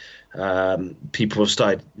where people have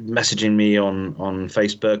started messaging me on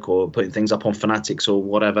Facebook or putting things up on Fanatics or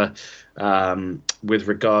whatever with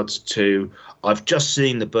regards to, I've just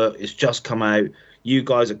seen the book, it's just come out, you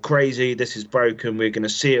guys are crazy, this is broken, we're going to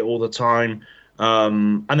see it all the time.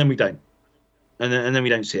 And then we don't. And then we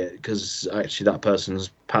don't see it because actually that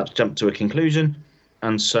person's perhaps jumped to a conclusion.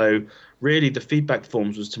 And so really the feedback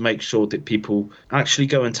forms was to make sure that people actually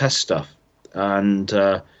go and test stuff and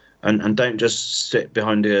don't just sit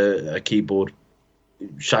behind a keyboard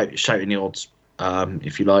shouting the odds,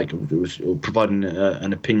 if you like, or providing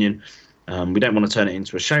an opinion. We don't want to turn it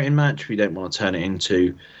into a shouting match. We don't want to turn it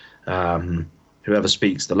into whoever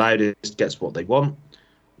speaks the loudest gets what they want.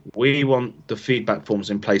 We want the feedback forms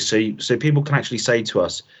in place so people can actually say to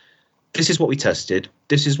us, this is what we tested,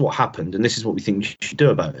 this is what happened, and this is what we think we should do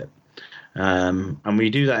about it. And we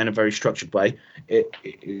do that in a very structured way.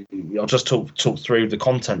 I'll just talk through the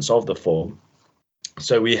contents of the form.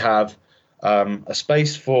 So we have a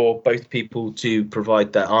space for both people to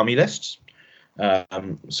provide their army lists.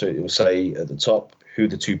 So it will say at the top who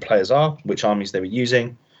the two players are, which armies they were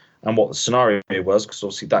using, and what the scenario was, because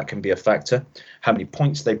obviously that can be a factor. How many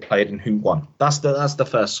points they played and who won. That's the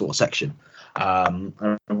first sort of section. Having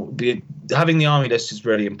the army list is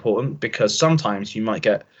really important because sometimes you might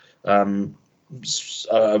get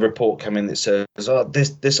a report come in that says, "Oh,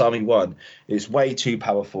 this army won. It's way too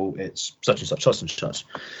powerful. It's such and such, such and such."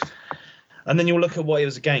 And then you'll look at what it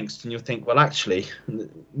was against, and you'll think, well, actually,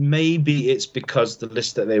 maybe it's because the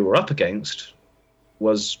list that they were up against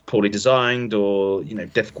was poorly designed, or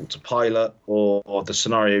difficult to pilot, or the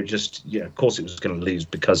scenario just of course it was going to lose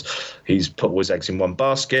because he's put all his eggs in one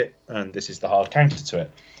basket, and this is the hard counter to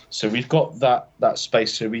it. So we've got that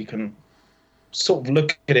space so we can sort of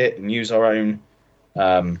look at it and use our own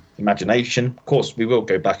imagination. Of course, we will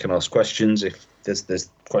go back and ask questions if there's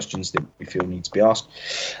questions that we feel need to be asked.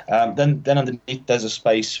 Then underneath there's a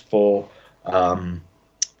space for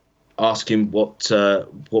asking what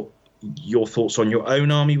your thoughts on your own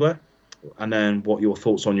army were, and then what your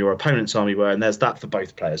thoughts on your opponent's army were, and there's that for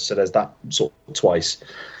both players. So there's that sort of twice.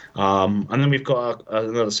 And then we've got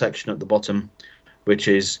another section at the bottom, which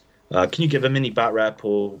is can you give a mini bat rep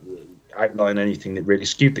or outline anything that really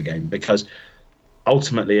skewed the game? Because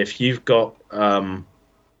ultimately, if you've got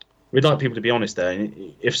we'd like people to be honest there.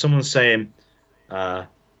 If someone's saying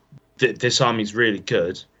this army's really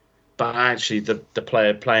good, but actually the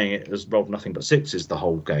player playing it has rolled nothing but sixes the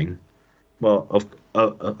whole game, well,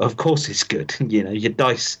 of course it's good. Your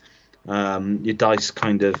dice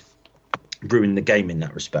kind of ruin the game in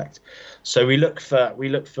that respect. So we look for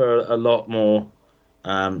a lot more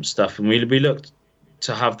stuff, and we look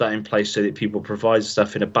to have that in place so that people provide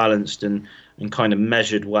stuff in a balanced and kind of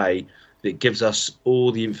measured way that gives us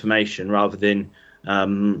all the information, rather than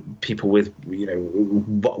people with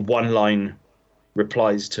one line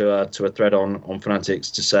replies to a thread on Fanatics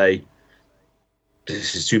to say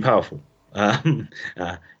this is too powerful.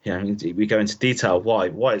 We go into detail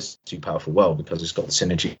why it's too powerful. Well, because it's got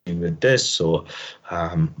synergy with this, or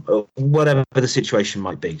whatever the situation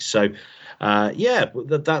might be. So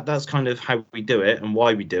that's kind of how we do it and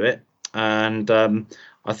why we do it, and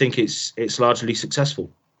I think it's largely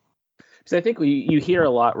successful. So I think you hear a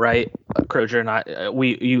lot, right, Crozier, and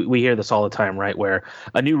we hear this all the time, right, where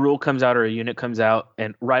a new rule comes out or a unit comes out,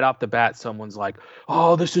 and right off the bat, someone's like,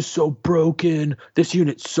 "Oh, this is so broken. This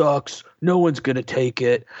unit sucks. No one's gonna take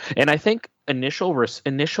it." And I think initial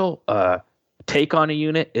take on a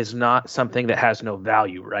unit is not something that has no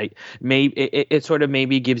value, right? Maybe it sort of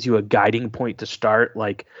maybe gives you a guiding point to start.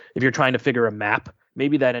 Like if you're trying to figure a map,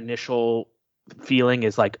 maybe that initial feeling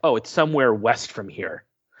is like, oh, it's somewhere west from here.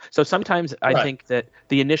 So sometimes I think that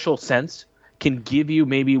the initial sense can give you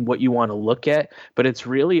maybe what you want to look at, but it's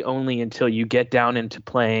really only until you get down into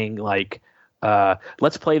playing like,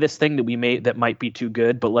 let's play this thing that we made that might be too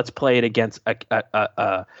good, but let's play it against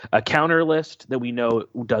a counter list that we know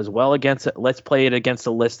does well against it. Let's play it against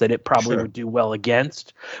a list that it probably would do well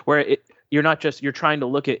against, where you're trying to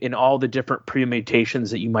look at in all the different permutations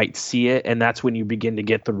that you might see it, and that's when you begin to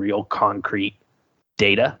get the real concrete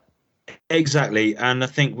data. Exactly, and I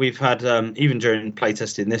think we've had even during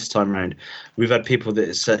playtesting this time around, we've had people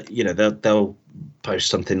that say, they'll post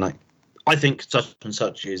something like, "I think such and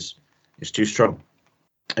such is too strong."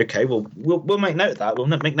 Okay, well we'll make note of that. We'll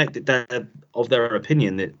make note of their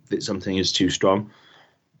opinion that something is too strong,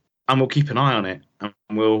 and we'll keep an eye on it, and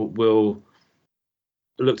we'll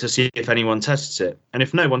look to see if anyone tests it, and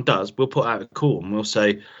if no one does, we'll put out a call and we'll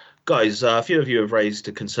say, "Guys, a few of you have raised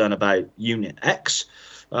a concern about Unit X.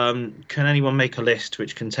 Can anyone make a list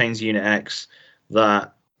which contains Unit X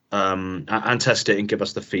that and test it and give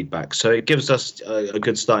us the feedback?" So it gives us a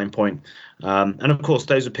good starting point. And of course,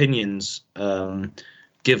 those opinions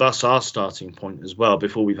give us our starting point as well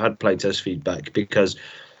before we've had playtest feedback, because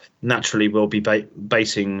naturally we'll be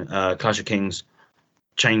basing Clash of Kings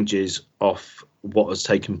changes off what has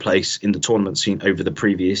taken place in the tournament scene over the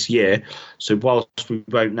previous year. So whilst we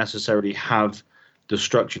won't necessarily have the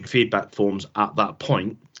structured feedback forms at that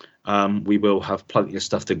point, we will have plenty of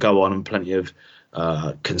stuff to go on and plenty of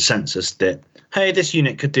consensus that, hey, this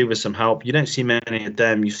unit could do with some help. You don't see many of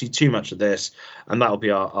them, you see too much of this, and that'll be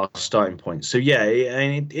our starting point. So yeah,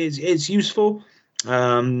 it's useful,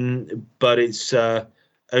 but it's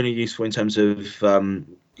only useful in terms of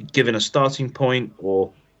giving a starting point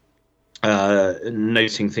or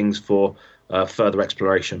noting things for further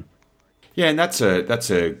exploration. Yeah, and that's a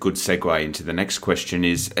good segue into the next question.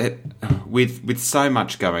 Is with so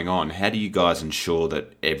much going on, how do you guys ensure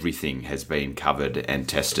that everything has been covered and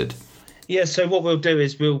tested? Yeah, so what we'll do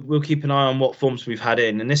is we'll keep an eye on what forms we've had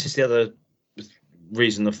in, and this is the other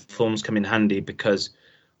reason the forms come in handy, because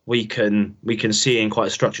we can see in quite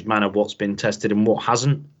a structured manner what's been tested and what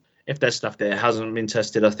hasn't. If there's stuff that hasn't been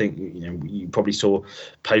tested, I think you probably saw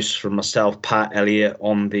posts from myself, Pat, Elliot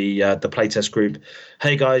on the playtest group.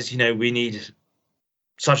 Hey guys, we need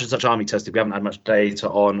such and such army tested. We haven't had much data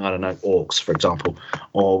on, I don't know, orcs, for example,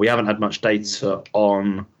 or we haven't had much data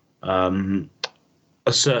on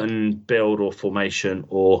a certain build or formation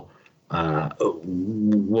or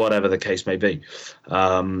whatever the case may be.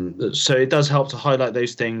 So it does help to highlight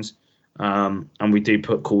those things, and we do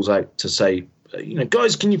put calls out to say,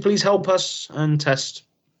 guys, can you please help us and test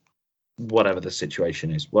whatever the situation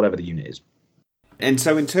is, whatever the unit is. And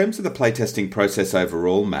so in terms of the playtesting process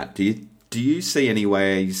overall, Matt, do you see any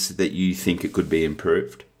ways that you think it could be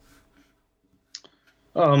improved?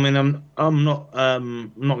 Oh, I mean, I'm not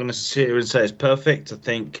going to sit here and say it's perfect. I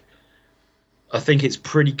think it's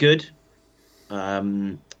pretty good.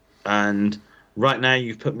 And right now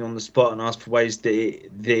you've put me on the spot and asked for ways that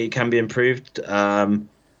it can be improved.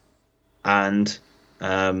 And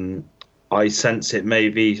I sense it may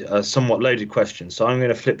be a somewhat loaded question, so I'm going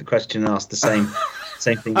to flip the question and ask the same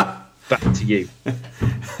thing back to you.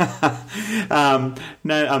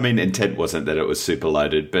 No, I mean, intent wasn't that it was super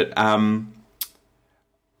loaded, but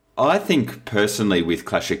I think personally with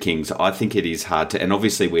Clash of Kings, I think it is hard to, and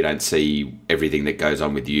obviously we don't see everything that goes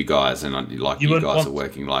on with you guys, and you guys are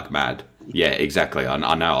working like mad. Yeah, exactly. I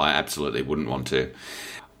know. I absolutely wouldn't want to.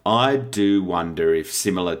 I do wonder if,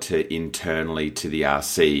 similar to internally to the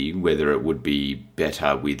RC, whether it would be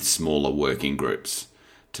better with smaller working groups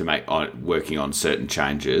to working on certain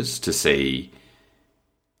changes to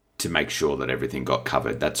make sure that everything got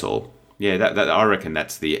covered. That's all. Yeah, that I reckon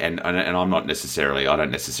that's and I'm not necessarily. I don't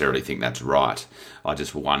necessarily think that's right. I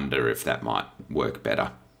just wonder if that might work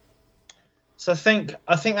better. So I think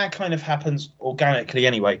that kind of happens organically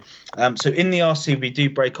anyway. So in the RC, we do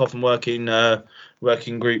break off and work in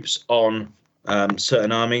working groups on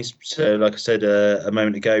certain armies. So like I said a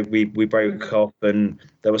moment ago, we broke off, and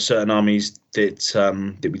there were certain armies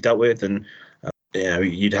that we dealt with, and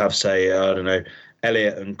you'd have, say, I don't know,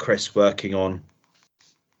 Elliot and Chris working on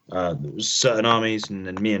certain armies, and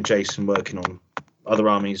then me and Jason working on other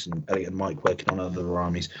armies, and Elliot and Mike working on other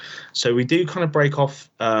armies. So we do kind of break off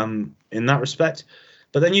in that respect.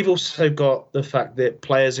 But then you've also got the fact that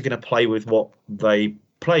players are going to play with what they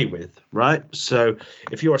play with, right? So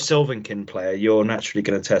if you're a Sylvankin player, you're naturally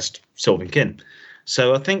going to test Sylvankin.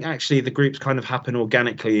 So I think actually the groups kind of happen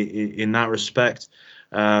organically in that respect.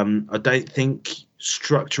 I don't think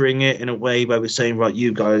structuring it in a way where we're saying, right,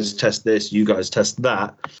 you guys test this, you guys test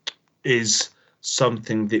that, is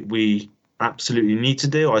something that we absolutely need to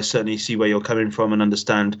do. I certainly see where you're coming from and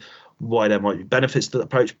understand why there might be benefits to that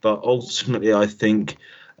approach. But ultimately, I think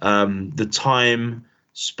the time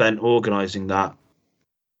spent organising that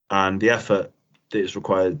and the effort that is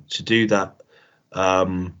required to do that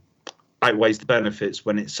outweighs the benefits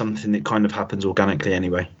when it's something that kind of happens organically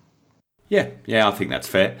anyway. Yeah, I think that's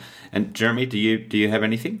fair. And Jeremy, do you have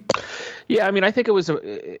anything? Yeah, I mean, I think it was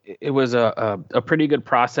a pretty good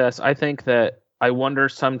process. I think that I wonder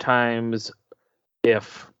sometimes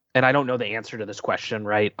if, and I don't know the answer to this question,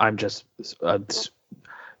 right? I'm just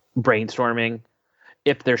brainstorming.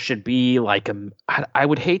 If there should be like I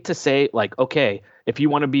would hate to say like, okay, if you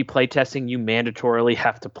want to be playtesting, you mandatorily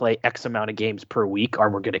have to play X amount of games per week, or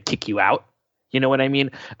we're going to kick you out. You know what I mean?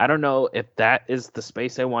 I don't know if that is the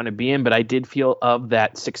space I want to be in, but I did feel of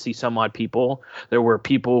that 60 some odd people, there were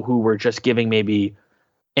people who were just giving maybe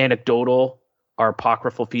anecdotal or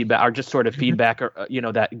apocryphal feedback, or just sort of feedback, or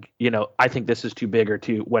that I think this is too big or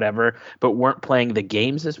too whatever, but weren't playing the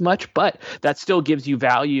games as much. But that still gives you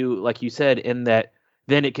value, like you said, in that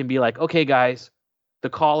then it can be like, okay, guys, the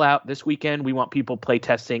call out this weekend, we want people play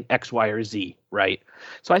testing X, Y, or Z, right?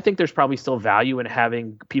 So I think there's probably still value in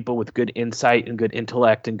having people with good insight and good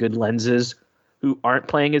intellect and good lenses who aren't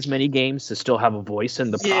playing as many games to still have a voice in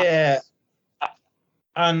the process. Yeah.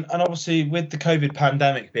 And obviously with the COVID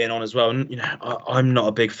pandemic being on as well, I'm not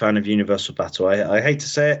a big fan of Universal Battle. I hate to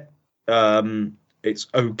say it. It's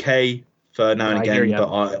okay for now and again,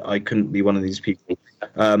 but I couldn't be one of these people.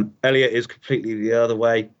 Elliot is completely the other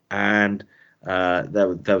way, and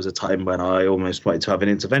there was a time when I almost wanted to have an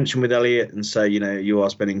intervention with Elliot and say, you are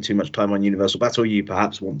spending too much time on Universal Battle. You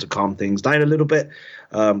perhaps want to calm things down a little bit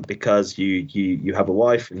because you have a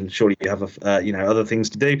wife and surely you have other things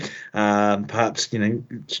to do. Perhaps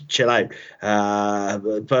chill out.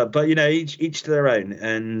 But each to their own.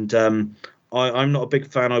 And I'm not a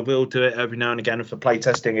big fan. I will do it every now and again for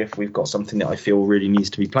playtesting if we've got something that I feel really needs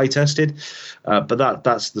to be playtested. But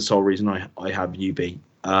that's the sole reason I have UB.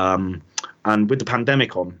 And with the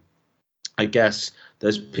pandemic on, I guess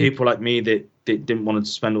there's people like me that didn't want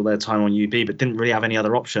to spend all their time on UB, but didn't really have any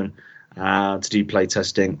other option to do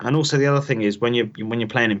playtesting. And also the other thing is when you're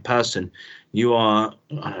playing in person, you are,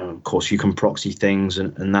 of course, you can proxy things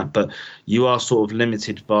and that, but you are sort of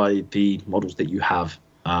limited by the models that you have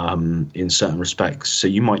in certain respects. So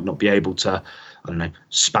you might not be able to,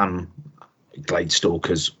 spam Glade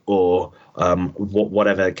Stalkers or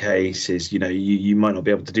whatever the case is. You might not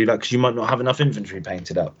be able to do that because you might not have enough infantry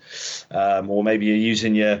painted up, or maybe you're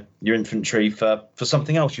using your infantry for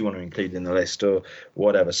something else you want to include in the list or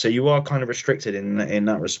whatever. So you are kind of restricted in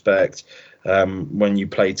that respect when you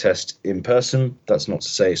play test in person. That's not to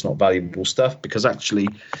say it's not valuable stuff, because actually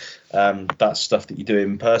that stuff that you do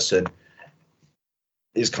in person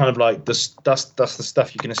is kind of like that's the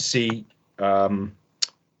stuff you're going to see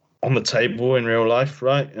on the table in real life,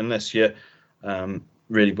 right? Unless you're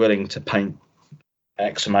really willing to paint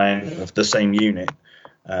X amount of the same unit.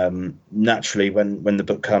 Naturally, when the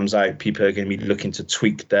book comes out, people are going to be looking to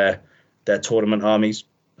tweak their tournament armies.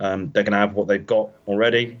 They're going to have what they've got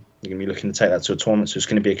already. They're going to be looking to take that to a tournament. So it's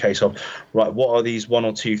going to be a case of, right, what are these one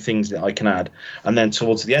or two things that I can add? And then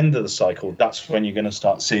towards the end of the cycle, that's when you're going to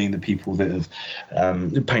start seeing the people that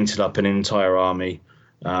have painted up an entire army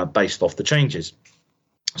based off the changes.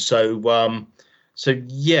 So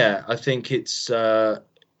yeah, I think it's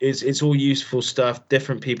all useful stuff.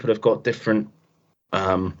 Different people have got different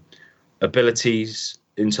abilities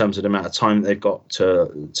in terms of the amount of time they've got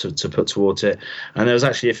to put towards it. And there was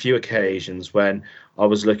actually a few occasions when I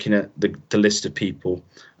was looking at the list of people,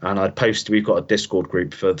 and we've got a Discord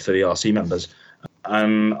group for the RC members,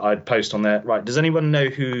 and I'd post on there, right, does anyone know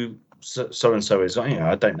who so and so is?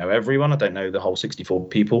 I don't know everyone. I don't know the whole 64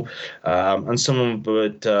 people. And someone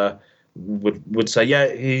would say,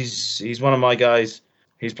 yeah, he's one of my guys.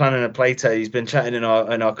 He's planning a playtest. He's been chatting in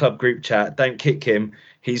our club group chat. Don't kick him.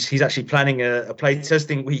 He's actually planning a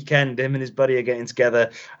playtesting weekend. Him and his buddy are getting together,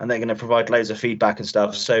 and they're going to provide loads of feedback and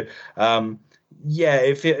stuff. So yeah,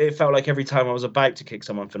 it felt like every time I was about to kick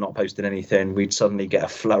someone for not posting anything, we'd suddenly get a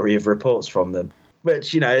flurry of reports from them.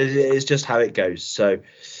 Which it's just how it goes. So.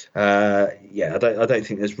 Yeah, I don't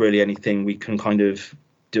think there's really anything we can kind of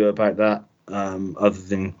do about that. other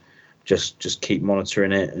than just keep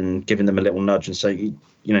monitoring it and giving them a little nudge and say,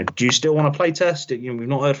 do you still want to play test? We've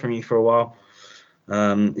not heard from you for a while.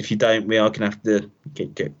 If you don't, we are going to have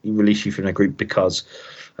to release you from the group because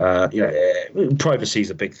privacy is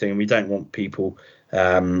a big thing. We don't want people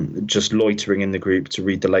just loitering in the group to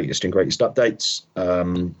read the latest and greatest updates,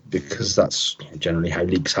 because that's generally how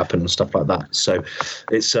leaks happen and stuff like that. So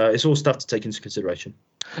it's all stuff to take into consideration.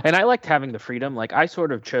 And I liked having the freedom. Like, I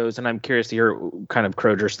sort of chose, and I'm curious to hear kind of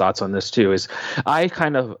Kroger's thoughts on this too, is I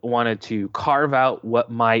kind of wanted to carve out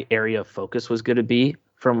what my area of focus was going to be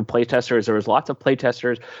from playtesters. There was lots of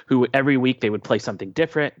playtesters who every week they would play something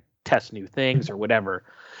different, test new things or whatever.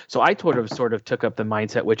 So I sort of took up the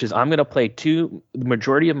mindset, which is I'm going to play the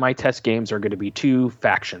majority of my test games are going to be two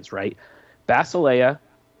factions, right? Basileia,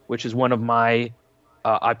 which is one of my,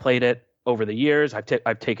 I played it over the years.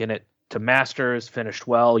 I've taken it to Masters, finished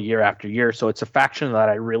well year after year. So it's a faction that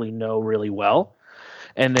I really know really well.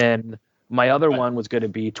 And then my other one was going to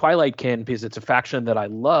be Twilightkin, because it's a faction that I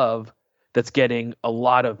love that's getting a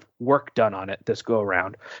lot of work done on it this go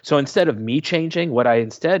around. So instead of me changing, what I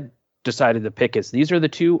instead decided to pick is these are the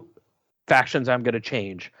two factions I'm going to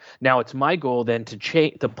change. Now it's my goal then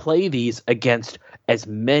to play these against as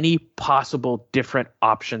many possible different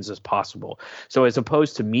options as possible. So as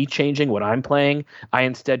opposed to me changing what I'm playing, I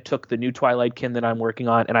instead took the new Twilightkin that I'm working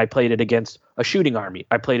on and I played it against a shooting army.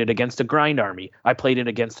 I played it against a grind army. I played it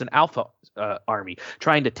against an alpha army,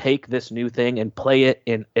 trying to take this new thing and play it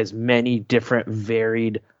in as many different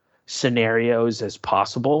varied scenarios as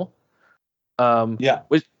possible.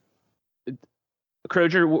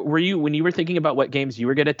 Kroger, were you, when you were thinking about what games you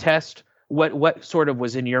were going to test, what sort of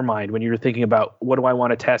was in your mind when you were thinking about what do I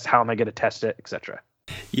want to test, how am I going to test it, etc.?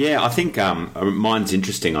 Yeah, I think mine's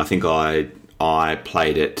interesting. I think I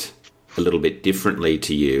played it a little bit differently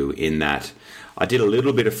to you in that I did a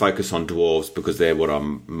little bit of focus on dwarves because they're what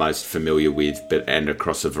I'm most familiar with, and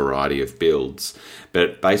across a variety of builds.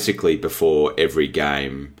 But basically, before every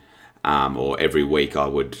game or every week, I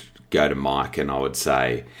would go to Mike and I would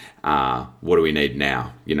say, what do we need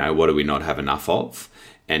now? What do we not have enough of?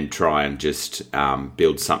 And try and just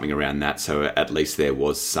build something around that, so at least there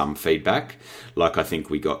was some feedback. Like, I think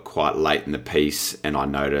we got quite late in the piece and I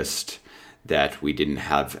noticed that we didn't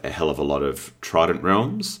have a hell of a lot of Trident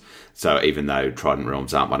Realms. So even though Trident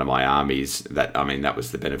Realms aren't one of my armies, that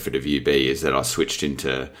was the benefit of UB, is that I switched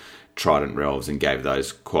into Trident Realms and gave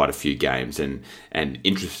those quite a few games. And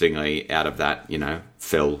interestingly, out of that,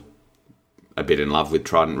 fell a bit in love with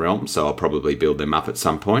Trident Realms, so I'll probably build them up at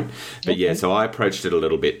some point. But yeah, so I approached it a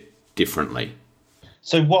little bit differently.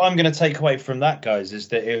 So what I'm going to take away from that, guys, is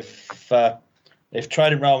that if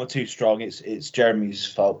Trident Realm are too strong, it's Jeremy's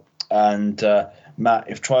fault. And Matt,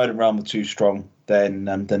 if Trident Realm are too strong, then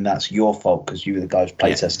that's your fault because you were the guys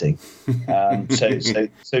playtesting.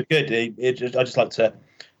 So good. I just like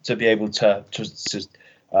to be able to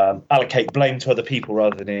allocate blame to other people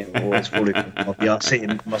rather than always falling on the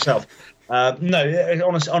seat myself. On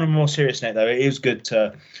a more serious note, though, it is good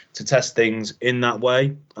to test things in that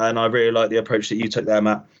way, and I really like the approach that you took there,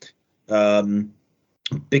 Matt.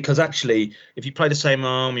 Because actually, if you play the same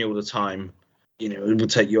army all the time, we'll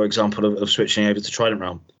take your example of switching over to Trident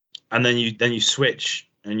Realm, and then you switch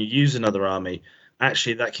and you use another army.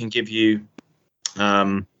 Actually, that can give you.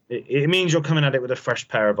 It means you're coming at it with a fresh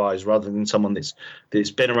pair of eyes rather than someone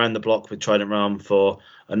that's been around the block with Trident Realm for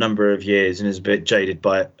a number of years and is a bit jaded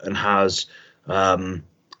by it and has an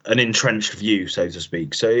entrenched view, so to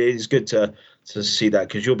speak. So it is good to see that,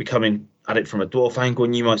 because you'll be coming at it from a dwarf angle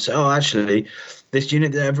and you might say, oh, actually, this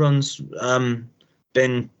unit that everyone's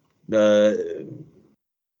been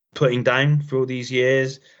putting down for all these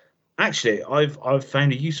years, actually, I've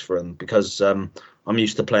found a use for them because I'm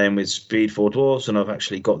used to playing with speed 4 dwarves, and I've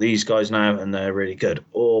actually got these guys now, and they're really good,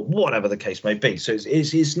 or whatever the case may be. So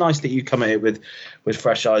it's nice that you come at it with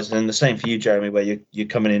fresh eyes, and the same for you, Jeremy, where you're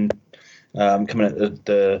coming at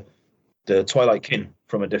the Twilightkin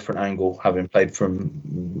from a different angle, having played from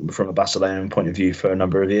a Basilean point of view for a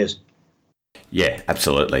number of years. Yeah,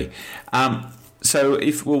 absolutely. So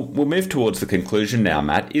if we'll move towards the conclusion now,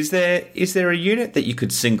 Matt, is there a unit that you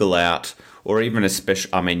could single out, or even a special?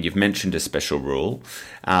 I mean, you've mentioned a special rule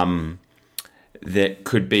that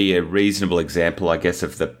could be a reasonable example, I guess,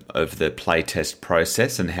 of the playtest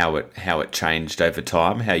process and how it changed over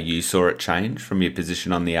time, how you saw it change from your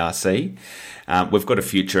position on the RC. We've got a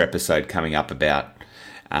future episode coming up about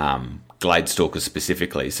Gladestalkers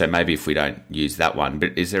specifically, so maybe if we don't use that one,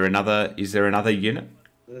 but is there another unit?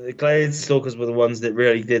 The Gladestalkers were the ones that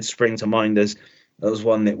really did spring to mind as That was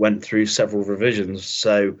one that went through several revisions.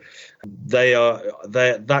 So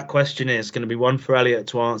that question is going to be one for Elliot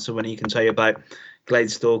to answer when he can tell you about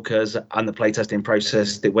Gladestalkers and the playtesting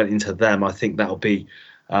process that went into them. I think that'll be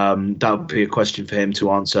a question for him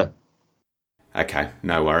to answer. Okay,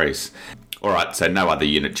 no worries. All right, so no other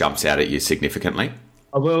unit jumps out at you significantly?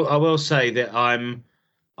 I will say that I'm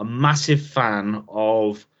a massive fan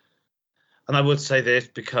of, and I would say this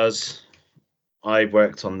because I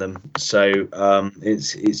worked on them. So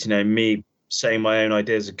it's me saying my own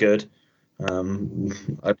ideas are good.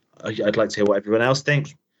 I'd like to hear what everyone else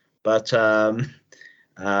thinks, but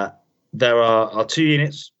there are two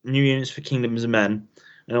new units for Kingdoms of Men,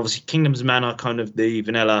 and obviously Kingdoms of Men are kind of the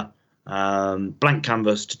vanilla blank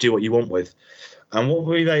canvas to do what you want with. And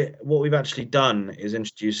what we've actually done is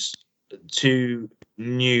introduce 2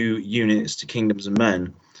 new units to Kingdoms of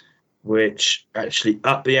Men, which actually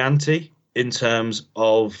up the ante in terms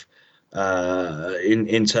of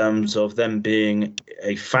in terms of them being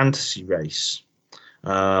a fantasy race,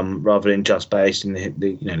 rather than just based in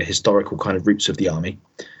the historical kind of roots of the army,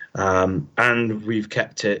 and we've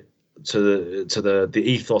kept it to the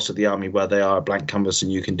ethos of the army, where they are a blank canvas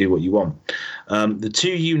and you can do what you want. The 2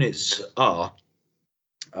 units are,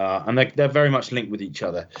 and they're very much linked with each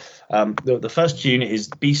other. The first unit is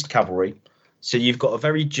Beast Cavalry, so you've got a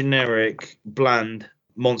very generic, bland,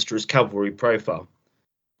 monstrous cavalry profile,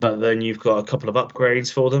 but then you've got a couple of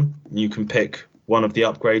upgrades for them. You can pick one of the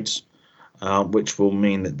upgrades, which will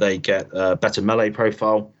mean that they get a better melee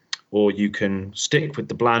profile, or you can stick with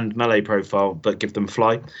the bland melee profile but give them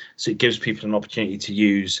fly. So it gives people an opportunity to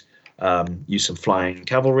use some flying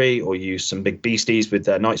cavalry, or use some big beasties with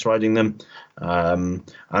their knights riding them.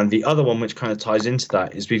 And the other one, which kind of ties into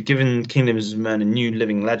that, is we've given Kingdoms of Men a new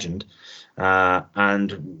living legend.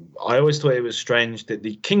 And I always thought it was strange that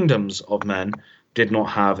the Kingdoms of Men did not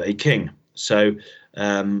have a king. So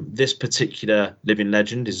this particular living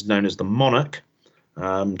legend is known as the Monarch.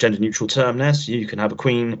 Gender neutral term there, so you can have a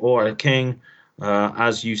queen or a king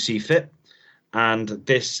as you see fit. And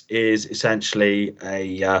this is essentially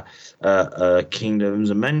a Kingdoms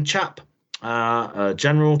of Men chap, a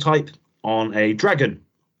general type on a dragon.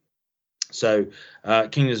 So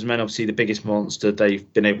Kingdoms of Men, obviously the biggest monster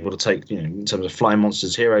they've been able to take, in terms of flying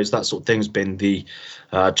monsters, heroes, that sort of thing, has been the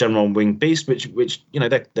general winged beast, which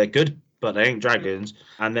they're good, but they ain't dragons.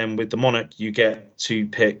 And then with the Monarch, you get to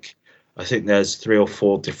pick, I think there's 3 or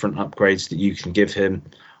 4 different upgrades that you can give him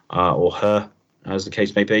or her, as the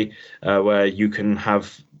case may be, where you can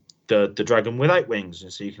have the dragon without wings,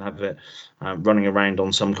 and so you can have it running around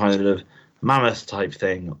on some kind of mammoth type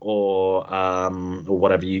thing, or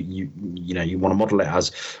whatever you want to model it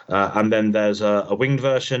as. And then there's a winged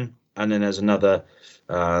version, and then there's another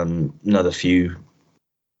few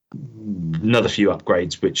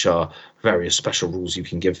upgrades, which are various special rules you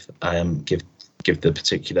can give the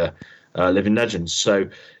particular living legends. So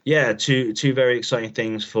yeah, two very exciting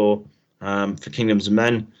things for Kingdoms of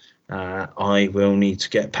Men. I will need to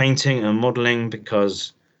get painting and modelling,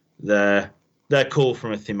 because they're cool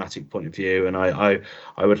from a thematic point of view, and I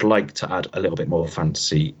would like to add a little bit more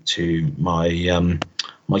fantasy to my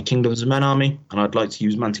my Kingdoms of Men army, and I'd like to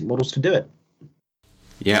use Mantic models to do it.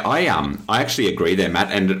 Yeah, I actually agree there,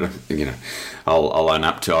 Matt, and I'll own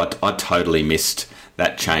up to I totally missed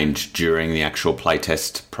that change during the actual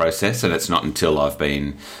playtest process, and it's not until I've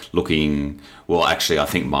been looking. Well, actually, I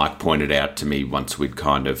think Mike pointed out to me once we'd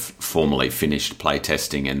kind of formally finished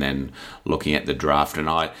playtesting and then looking at the draft, and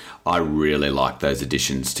I really like those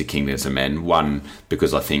additions to Kingdoms of Men. One,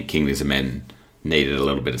 because I think Kingdoms of Men needed a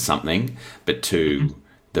little bit of something, but 2,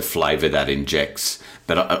 the flavour that injects.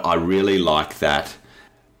 But I really like that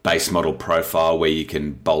base model profile where you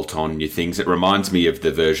can bolt on your things. It reminds me of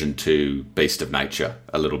the version 2 Beast of Nature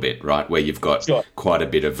a little bit, right? Where you've got quite a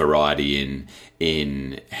bit of variety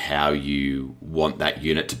in how you want that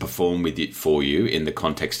unit to perform for you in the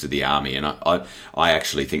context of the army. And I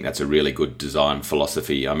actually think that's a really good design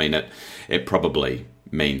philosophy. I mean, it probably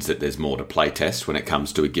means that there's more to playtest when it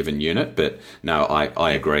comes to a given unit, but no, I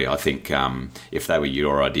agree. I think if they were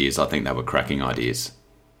your ideas, I think they were cracking ideas.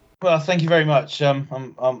 Well, thank you very much.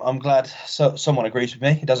 I'm glad someone agrees with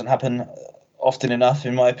me. It doesn't happen often enough,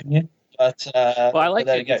 in my opinion. But well, I like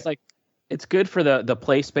it. It's like, it's good for the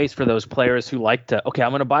play space for those players who like to. Okay,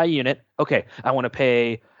 I'm going to buy a unit. Okay, I want to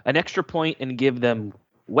pay an extra point and give them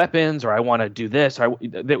weapons, or I want to do this. They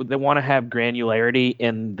want to have granularity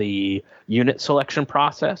in the unit selection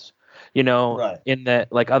process. Right. In the,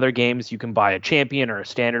 like other games, you can buy a champion or a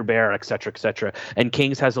standard bearer, et cetera, et cetera. And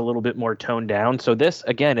Kings has a little bit more toned down. So this,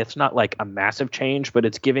 again, it's not like a massive change, but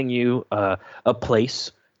it's giving you a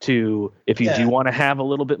place to, if you do want to have a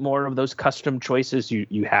little bit more of those custom choices,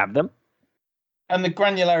 you have them. And the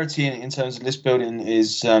granularity in terms of list building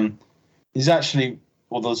is actually,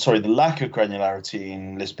 the lack of granularity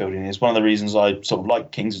in list building is one of the reasons I sort of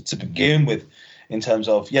like Kings to begin with, in terms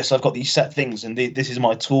of, yes, I've got these set things and this is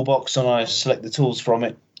my toolbox and I select the tools from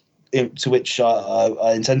it to which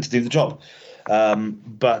I intend to do the job.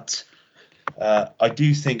 But I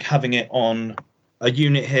do think having it on a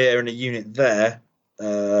unit here and a unit there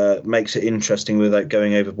makes it interesting without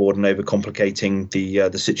going overboard and overcomplicating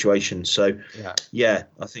the situation. So I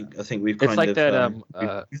think we've kind we've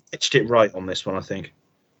pitched it right on this one. I think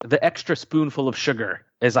the extra spoonful of sugar,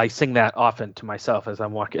 as I sing that often to myself as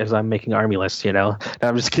I'm making army lists. No,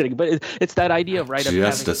 I'm just kidding, but it's that idea of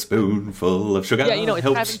just a spoonful of sugar.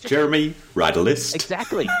 Helps Jeremy write a list.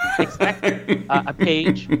 Exactly. A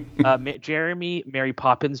page, Jeremy, Mary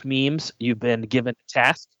Poppins memes. You've been given a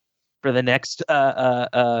task for the next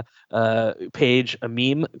page, a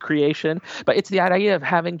meme creation. But it's the idea of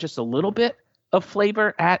having just a little bit of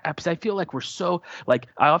flavor because I feel like we're so, like,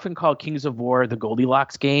 I often call Kings of War the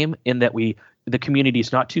Goldilocks game, in that the community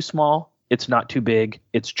is not too small, it's not too big,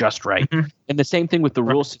 it's just right. Mm-hmm. And the same thing with the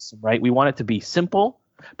rule system, right? We want it to be simple,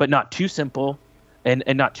 but not too simple, and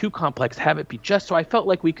not too complex. Have it be just so. I felt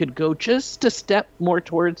like we could go just a step more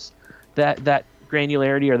towards that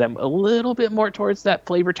granularity, or them a little bit more towards that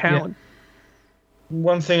flavor town. Yeah.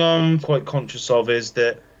 One thing I'm quite conscious of is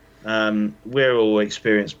that we're all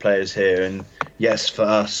experienced players here, and yes, for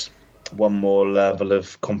us, one more level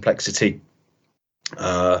of complexity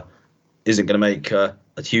isn't going to make a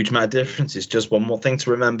huge amount of difference. It's just one more thing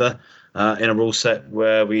to remember in a rule set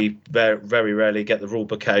where we very, very rarely get the rule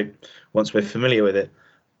book out once we're familiar with it.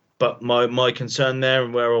 But my concern there,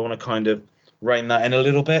 and where I want to kind of rein that in a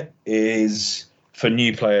little bit, is for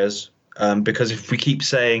new players, because if we keep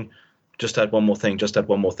saying just add one more thing, just add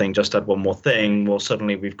one more thing, just add one more thing, well,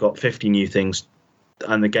 suddenly we've got 50 new things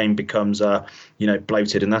and the game becomes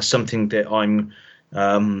bloated. And that's something that I'm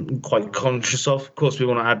quite conscious of. Of course, we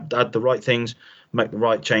want to add the right things, make the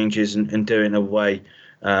right changes, and do it in a way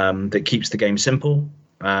that keeps the game simple.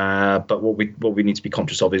 But what we need to be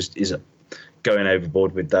conscious of is going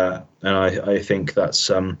overboard with that. And I think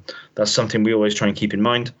that's something we always try and keep in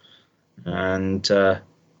mind. And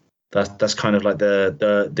that's kind of like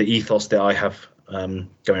the ethos that I have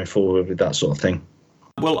going forward with that sort of thing.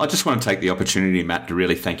 Well, I just want to take the opportunity, Matt, to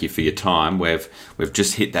really thank you for your time. We've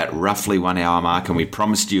just hit that roughly 1 hour mark, and we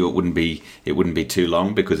promised you it wouldn't be too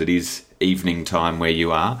long, because it is evening time where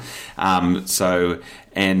you are. And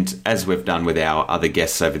as we've done with our other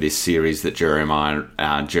guests over this series that Jeremy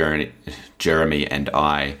and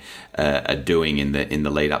I are doing in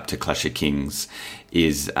the lead up to Clash of Kings,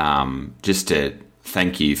 is just to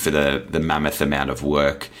thank you for the mammoth amount of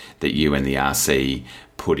work that you and the RC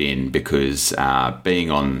put in, because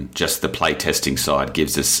being on just the playtesting side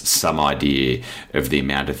gives us some idea of the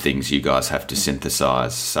amount of things you guys have to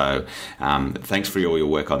synthesize. So thanks for all your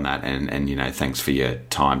work on that, and thanks for your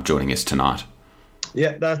time joining us tonight.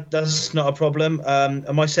 Yeah, that's not a problem.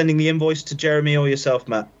 Am I sending the invoice to Jeremy or yourself,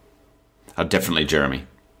 Matt? Definitely Jeremy.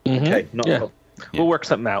 Mm-hmm. Okay, not a problem. We'll work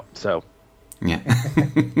something out, so... Yeah.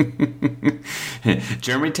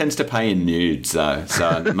 Jeremy tends to pay in nudes, though, so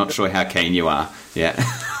I'm not sure how keen you are. Yeah.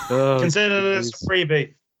 Consider this a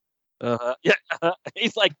freebie. Yeah.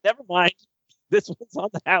 He's like, never mind. This one's on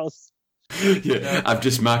the house. Yeah, I've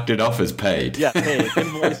just marked it off as paid. Yeah, paid.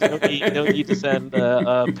 Invoice. No need to send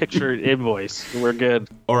a pictured invoice. We're good.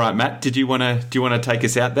 All right, Matt. Do you want to take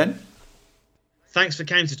us out then? Thanks for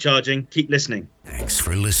countercharging. Keep listening. Thanks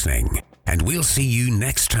for listening, and we'll see you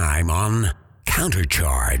next time on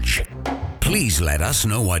Countercharge. Please let us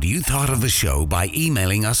know what you thought of the show by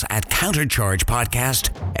emailing us at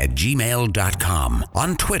counterchargepodcast@gmail.com,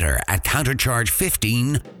 on Twitter at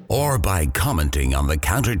countercharge15, or by commenting on the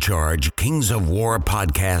Countercharge Kings of War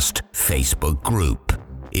podcast Facebook group.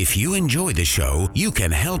 If you enjoy the show, you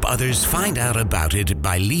can help others find out about it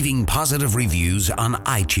by leaving positive reviews on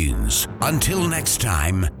iTunes. Until next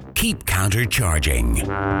time, keep countercharging.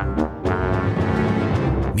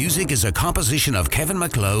 Music is a composition of Kevin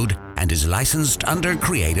MacLeod and is licensed under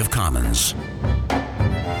Creative Commons.